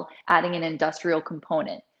well adding an industrial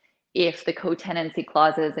component if the co-tenancy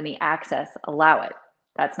clauses and the access allow it.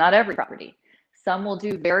 That's not every property. Some will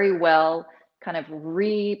do very well kind of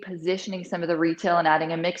repositioning some of the retail and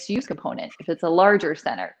adding a mixed use component if it's a larger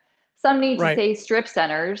center. Some need to say strip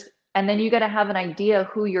centers, and then you got to have an idea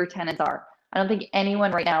who your tenants are. I don't think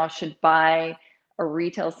anyone right now should buy a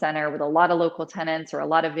retail center with a lot of local tenants or a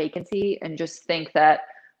lot of vacancy and just think that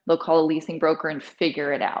they'll call a leasing broker and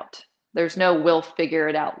figure it out. There's no we'll figure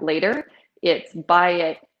it out later. It's buy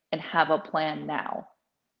it and have a plan now.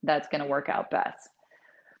 That's going to work out best.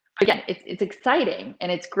 Again, it's exciting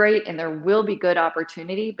and it's great and there will be good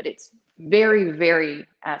opportunity, but it's very, very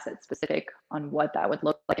asset specific on what that would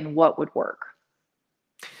look like and what would work.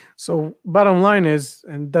 So bottom line is,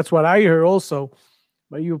 and that's what I hear also,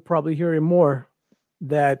 but you'll probably hear it more,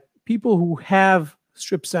 that people who have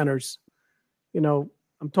strip centers, I'm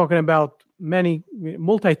talking about many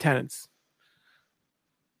multi-tenants,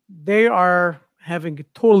 they are having a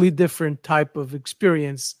totally different type of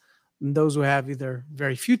experience than those who have either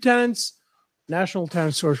very few tenants, national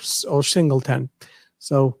tenants, or single tenant.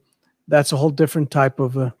 So that's a whole different type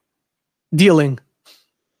of dealing.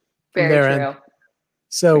 Very true. End.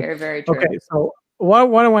 So very, very true. Okay, so what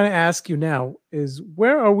I want to ask you now is,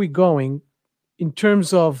 where are we going in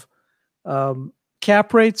terms of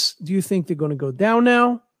cap rates? Do you think they're going to go down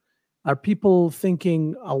now? Are people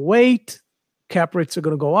thinking, I'll wait, cap rates are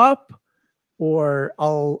going to go up, or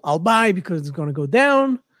I'll buy because it's going to go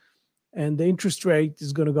down and the interest rate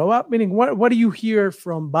is going to go up? Meaning, what do you hear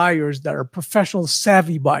from buyers that are professional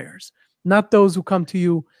savvy buyers, not those who come to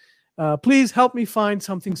you, please help me find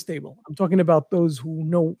something stable? I'm talking about those who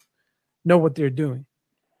know what they're doing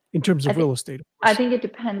in terms of real estate. I think it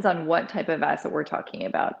depends on what type of asset we're talking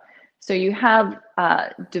about. So you have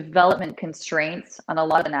development constraints on a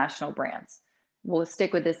lot of the national brands. We'll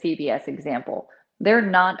stick with the CVS example. They're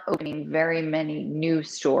not opening very many new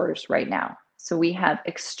stores right now. So we have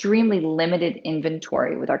extremely limited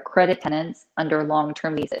inventory with our credit tenants under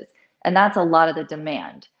long-term leases. And that's a lot of the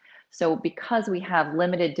demand. So because we have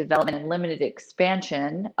limited development and limited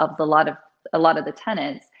expansion of a lot of the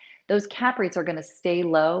tenants, those cap rates are going to stay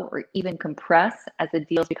low or even compress as the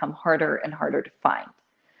deals become harder and harder to find.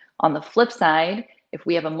 On the flip side, if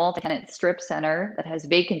we have a multi-tenant strip center that has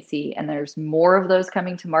vacancy and there's more of those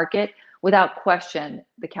coming to market, without question,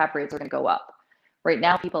 the cap rates are going to go up. Right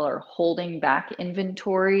now, people are holding back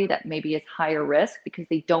inventory that maybe is higher risk because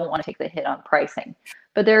they don't want to take the hit on pricing.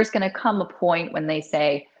 But there's going to come a point when they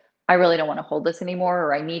say, I really don't want to hold this anymore,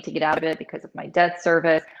 or I need to get out of it because of my debt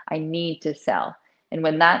service. I need to sell. And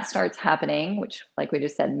when that starts happening, which, like we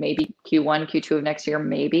just said, maybe Q1, Q2 of next year,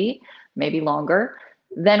 maybe longer,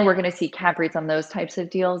 then we're going to see cap rates on those types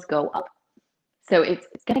of deals go up. So it's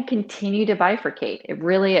going to continue to bifurcate. It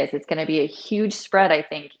really is. It's going to be a huge spread, I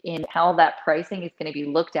think, in how that pricing is going to be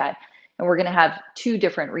looked at. And we're going to have two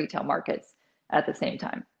different retail markets at the same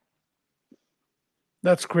time.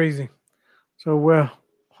 That's crazy. So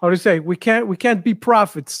how to say, we can't be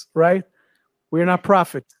prophets, right? We're not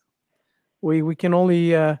prophets. We can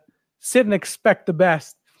only sit and expect the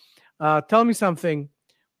best. Tell me something.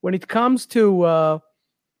 When it comes to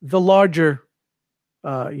the larger,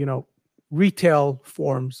 you know, retail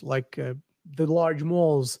forms like the large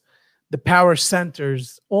malls, the power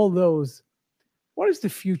centers, all those, what is the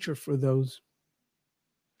future for those?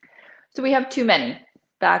 So we have too many.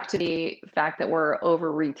 Back to the fact that we're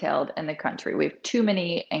over retailed in the country. We have too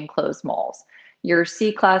many enclosed malls. Your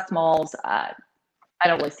C-class malls, I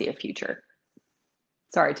don't really see a future.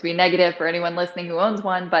 Sorry to be negative for anyone listening who owns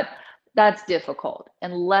one, but that's difficult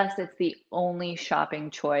unless it's the only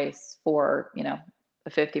shopping choice for, you know,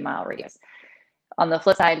 a 50-mile radius. On the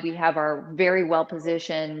flip side, we have our very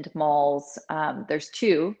well-positioned malls. There's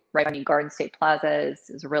two, right? I mean, Garden State Plaza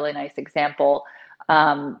is a really nice example.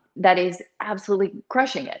 That is absolutely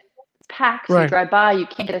crushing it. It's packed. Right. You drive by, you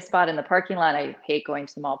can't get a spot in the parking lot. I hate going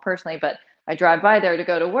to the mall personally, but I drive by there to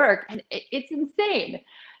go to work, and it's insane.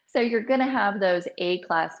 So you're going to have those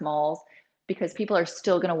A-class malls because people are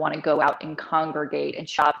still going to want to go out and congregate and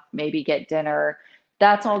shop, maybe get dinner.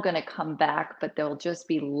 That's all going to come back, but there'll just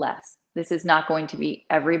be less. This is not going to be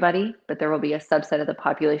everybody, but there will be a subset of the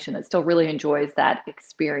population that still really enjoys that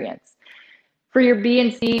experience. For your B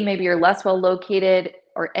and C, maybe you're less well located,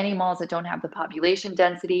 or any malls that don't have the population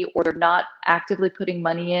density, or they're not actively putting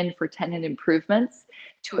money in for tenant improvements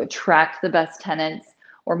to attract the best tenants,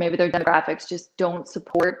 or maybe their demographics just don't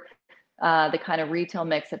support the kind of retail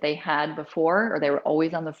mix that they had before, or they were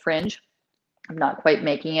always on the fringe of not quite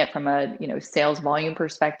making it from a, you know, sales volume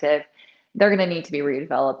perspective. They're going to need to be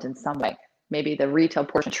redeveloped in some way. Maybe the retail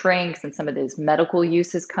portion shrinks and some of these medical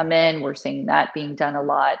uses come in. We're seeing that being done a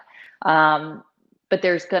lot. But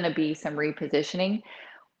there's going to be some repositioning,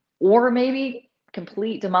 or maybe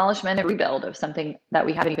complete demolishment and rebuild of something that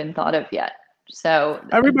we haven't even thought of yet. So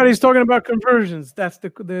Everybody's talking about conversions. That's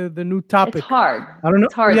the new topic. it's hard. I don't know.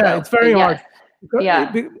 It's hard. Yeah, though, it's very hard.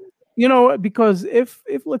 Yes. Yeah. You know, because if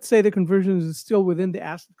let's say the conversion is still within the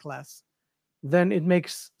asset class, then it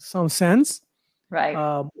makes some sense. Right.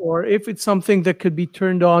 Or if it's something that could be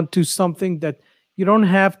turned on to something that you don't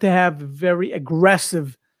have to have very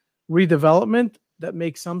aggressive redevelopment, that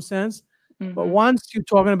makes some sense. Mm-hmm. But once you're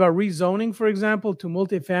talking about rezoning, for example, to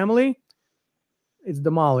multifamily, it's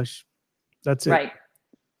demolished. That's it. Right.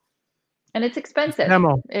 And it's expensive.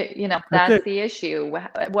 Demo. You know, that's the issue.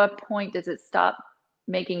 At what point does it stop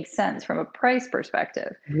making sense from a price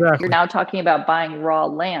perspective? Exactly. You're now talking about buying raw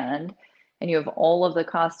land, and you have all of the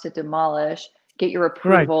costs to demolish, get your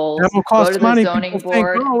approvals, Right. Go to the money. Zoning People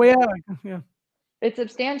board. Think, oh yeah. It's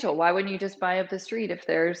substantial. Why wouldn't you just buy up the street if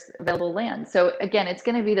there's available land? So again, it's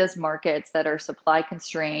going to be those markets that are supply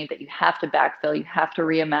constrained that you have to backfill, you have to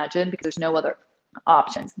reimagine because there's no other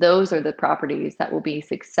options. Those are the properties that will be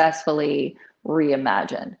successfully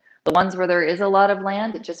reimagined. The ones where there is a lot of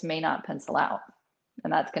land, it just may not pencil out.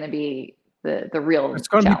 And that's going to be the real It's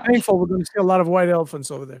going to challenge. be painful. We're going to see a lot of white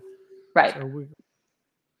elephants over there. Right. So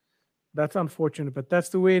that's unfortunate, but that's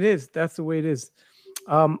the way it is. That's the way it is.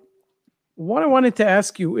 What I wanted to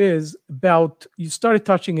ask you is about, you started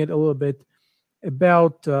touching it a little bit,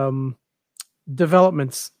 about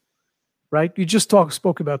developments, right? You just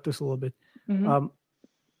spoke about this a little bit. Mm-hmm.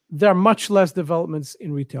 There are much less developments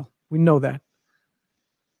in retail. We know that.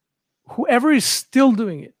 Whoever is still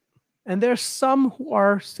doing it, and there's some who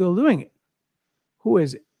are still doing it. Who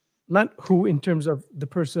is it? Not who in terms of the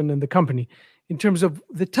person and the company, in terms of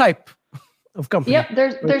the type of company. Yep,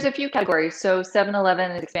 there's a few categories. So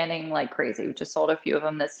 7-Eleven is expanding like crazy. We just sold a few of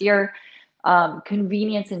them this year.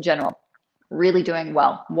 Convenience in general, really doing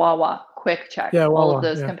well. Wawa, Quick Check, all of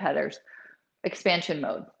those competitors. Expansion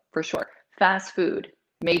mode, for sure. Fast food,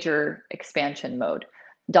 major expansion mode.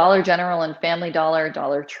 Dollar General and Family Dollar,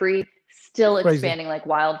 Dollar Tree, still expanding like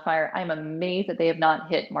wildfire. I'm amazed that they have not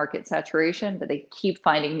hit market saturation, but they keep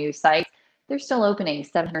finding new sites. They're still opening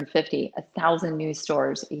 750, 1,000 new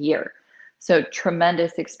stores a year. So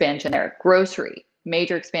tremendous expansion there. Grocery,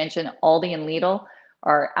 major expansion. Aldi and Lidl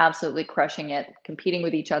are absolutely crushing it, competing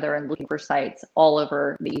with each other and looking for sites all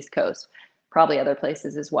over the East Coast. Probably other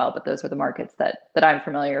places as well, but those are the markets that I'm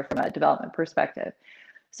familiar from a development perspective.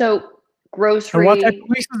 So grocery. And what type of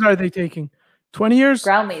leases are they taking? 20 years?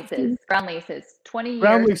 Ground leases. 20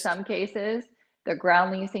 years in some cases. They're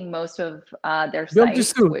ground leasing most of their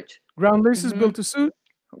sites. Ground leases built to suit?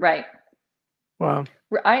 Right. Wow.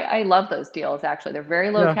 I love those deals, actually. They're very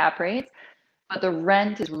low cap rates, but the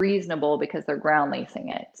rent is reasonable because they're ground leasing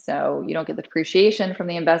it. So you don't get the depreciation from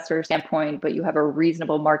the investor standpoint, but you have a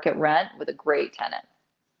reasonable market rent with a great tenant.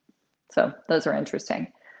 So those are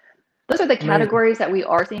interesting. Those are the Amazing. categories that we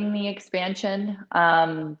are seeing the expansion.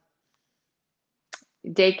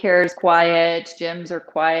 Daycare is quiet, gyms are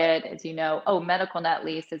quiet, as you know. Oh, medical net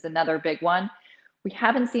lease is another big one. We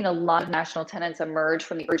haven't seen a lot of national tenants emerge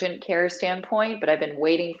from the urgent care standpoint, but I've been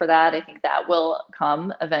waiting for that. I think that will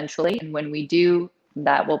come eventually. And when we do,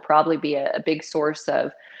 that will probably be a big source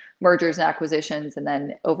of mergers and acquisitions and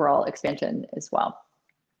then overall expansion as well.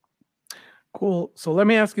 Cool. So let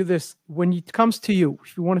me ask you this. When it comes to you,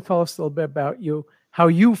 if you want to tell us a little bit about you, how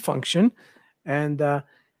you function, and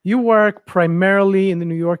you work primarily in the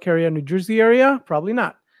New York area, New Jersey area? Probably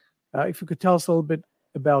not. If you could tell us a little bit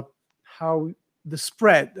about how the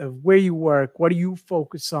spread of where you work, what do you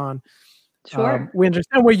focus on? Sure. We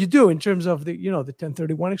understand what you do in terms of the, the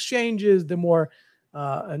 1031 exchanges, the more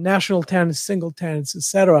national tenants, single tenants,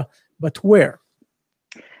 etc. But where?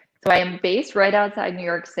 So I am based right outside New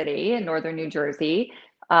York City in northern New Jersey,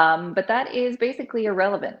 but that is basically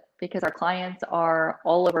irrelevant because our clients are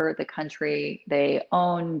all over the country. They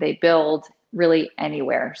own, they build really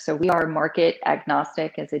anywhere. So we are market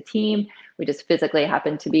agnostic as a team. We just physically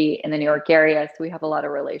happen to be in the New York area, so we have a lot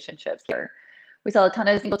of relationships here. We sell a ton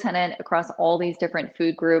of single tenant across all these different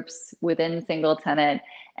food groups within single tenant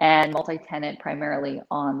and multi-tenant primarily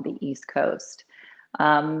on the East Coast.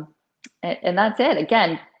 And that's it.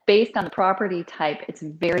 Again, based on the property type, it's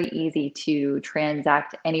very easy to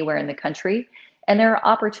transact anywhere in the country. And there are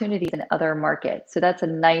opportunities in other markets. So that's a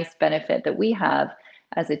nice benefit that we have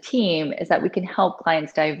as a team, is that we can help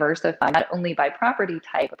clients diversify not only by property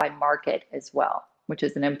type, but by market as well, which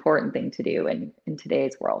is an important thing to do in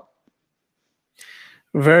today's world.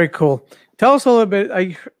 Very cool. Tell us a little bit.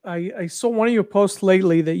 I saw one of your posts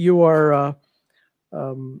lately that you are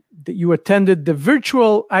that you attended the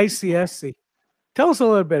virtual ICSC. Tell us a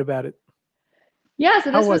little bit about it. Yeah,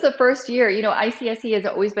 so this was the first year. ICSC has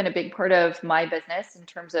always been a big part of my business in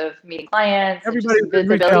terms of meeting clients, everybody, and just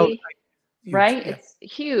visibility. Right? Yeah. It's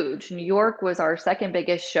huge. New York was our second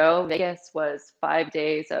biggest show. Vegas was 5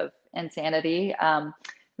 days of insanity.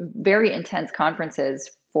 Very intense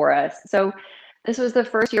conferences for us. So this was the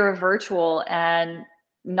first year of virtual and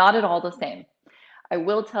not at all the same. I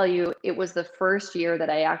will tell you, it was the first year that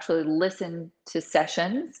I actually listened to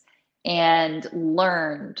sessions and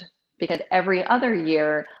learned, because every other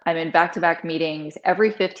year I'm in back-to-back meetings every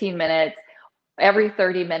 15 minutes, every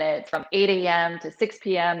 30 minutes from 8 a.m. to 6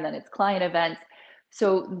 p.m. Then it's client events.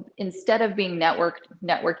 So instead of being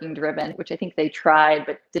networking driven, which I think they tried,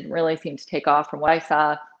 but didn't really seem to take off from what I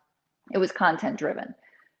saw, it was content driven.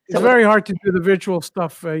 It's very hard to do the virtual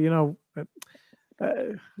stuff. You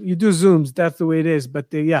do Zooms, that's the way it is. But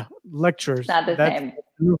lectures. Not the same.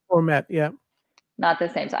 New format, yeah. Not the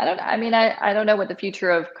same. So I don't know what the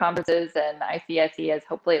future of conferences and ICSC is.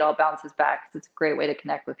 Hopefully it all bounces back, because it's a great way to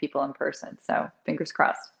connect with people in person. So fingers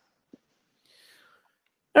crossed.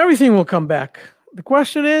 Everything will come back. The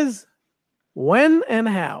question is when and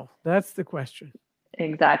how. That's the question.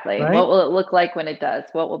 Exactly. Right? What will it look like when it does?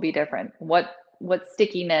 What will be different? What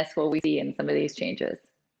stickiness will we see in some of these changes?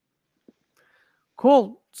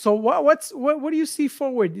 Cool. So what do you see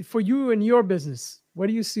forward for you and your business? What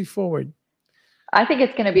do you see forward? I think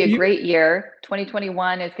it's going to be a great year.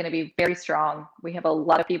 2021 is going to be very strong. We have a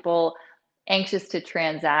lot of people anxious to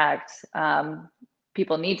transact.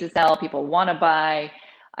 People need to sell. People want to buy.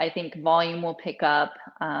 I think volume will pick up,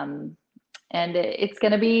 and it's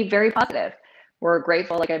going to be very positive. We're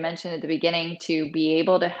grateful, like I mentioned at the beginning, to be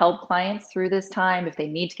able to help clients through this time. If they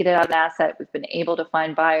need to get out of an asset, we've been able to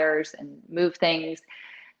find buyers and move things.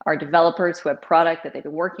 Our developers who have product that they've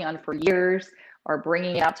been working on for years are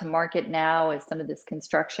bringing it out to market now as some of this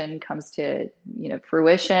construction comes to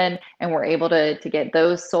fruition, and we're able to get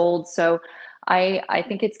those sold. So I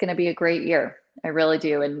think it's going to be a great year. I really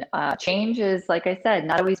do. And change is, like I said,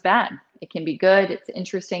 not always bad. It can be good. It's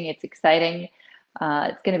interesting. It's exciting.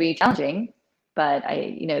 It's going to be challenging, but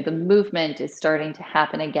the movement is starting to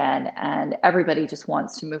happen again, and everybody just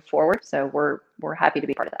wants to move forward. So we're happy to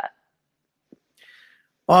be part of that.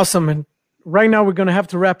 Awesome. And right now we're going to have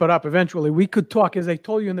to wrap it up eventually. We could talk, as I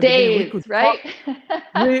told you in the beginning, we could right?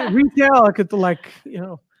 Retail, I could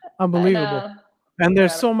unbelievable. And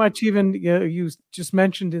there's so much, even you just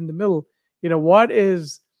mentioned in the middle, what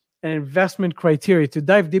is an investment criteria? To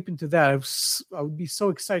dive deep into that, I would be so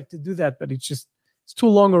excited to do that, but it's too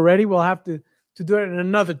long already. We'll have to do it in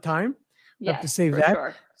another time. Yeah, have to save that.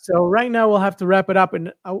 Sure. So right now we'll have to wrap it up.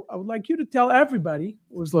 And I would like you to tell everybody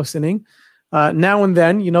who's listening, now and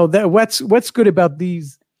then, that what's good about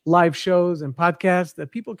these live shows and podcasts,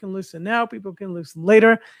 that people can listen now, people can listen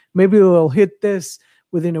later. Maybe they'll hit this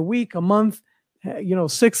within a week, a month,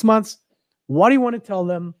 6 months. What do you want to tell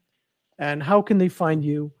them, and how can they find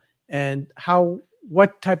you, and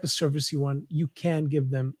what type of service you can give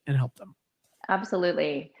them and help them.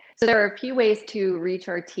 Absolutely. So there are a few ways to reach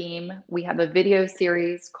our team. We have a video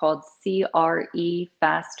series called CRE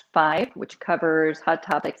Fast 5, which covers hot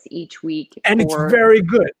topics each week. And it's very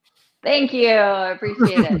good. Thank you. I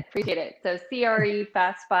appreciate it. Appreciate it. So CRE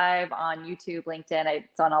Fast 5 on YouTube, LinkedIn.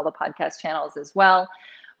 It's on all the podcast channels as well.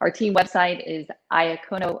 Our team website is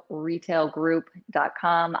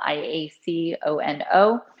iaconoretailgroup.com,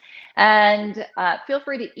 IACONO. And feel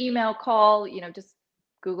free to email, call, just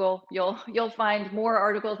Google. You'll find more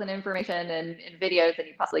articles and information and videos than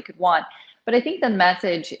you possibly could want. But I think the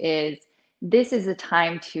message is this is a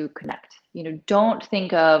time to connect. Don't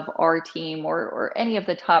think of our team or any of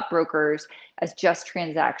the top brokers as just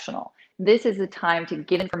transactional. This is a time to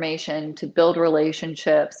get information, to build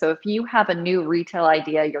relationships. So if you have a new retail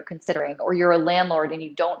idea you're considering, or you're a landlord and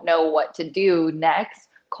you don't know what to do next,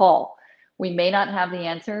 call. We may not have the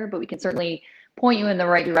answer, but we can certainly point you in the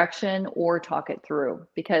right direction or talk it through,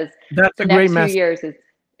 because that's the next 2 years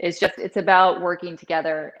it's about working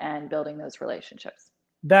together and building those relationships.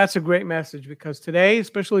 That's a great message, because today,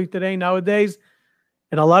 especially today, nowadays,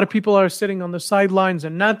 and a lot of people are sitting on the sidelines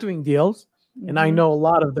and not doing deals. Mm-hmm. And I know a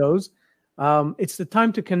lot of those. It's the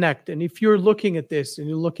time to connect. And if you're looking at this and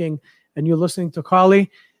you're listening to Carly,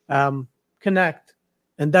 connect.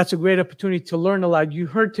 And that's a great opportunity to learn a lot. You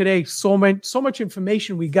heard today so much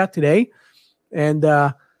information we got today. And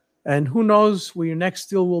who knows where your next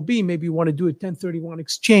deal will be. Maybe you want to do a 1031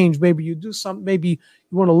 exchange. Maybe you do something. Maybe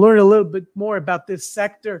you want to learn a little bit more about this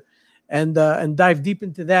sector and dive deep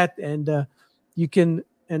into that. And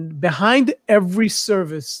behind every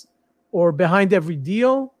service or behind every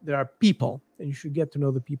deal, there are people, and you should get to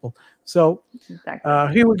know the people. So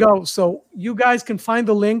exactly. Here we go. So you guys can find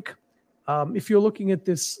the link. If you're looking at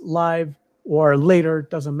this live or later, it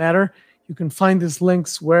doesn't matter. You can find these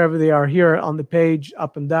links wherever they are, here on the page,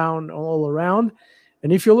 up and down, all around.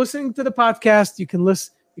 And if you're listening to the podcast, you can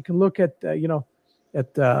look at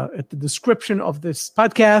at the description of this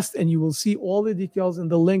podcast, and you will see all the details and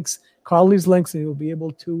the links, Carly's links, and you'll be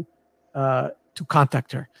able to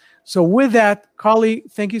contact her. So with that, Carly,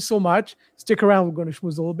 thank you so much. Stick around. We're going to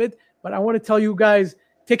schmooze a little bit, but I want to tell you guys,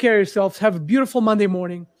 take care of yourselves. Have a beautiful Monday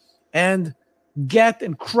morning, and get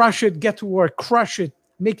and crush it. Get to work, crush it.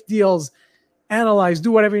 Make deals, analyze,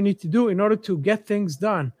 do whatever you need to do in order to get things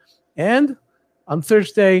done. And on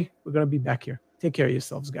Thursday, we're going to be back here. Take care of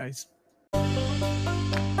yourselves, guys.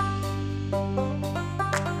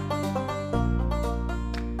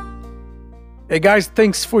 Hey, guys,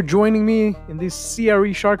 thanks for joining me in this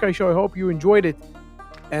CRE Shark Eye Show. I hope you enjoyed it.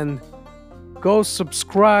 And go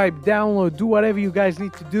subscribe, download, do whatever you guys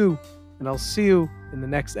need to do. And I'll see you in the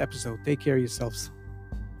next episode. Take care of yourselves.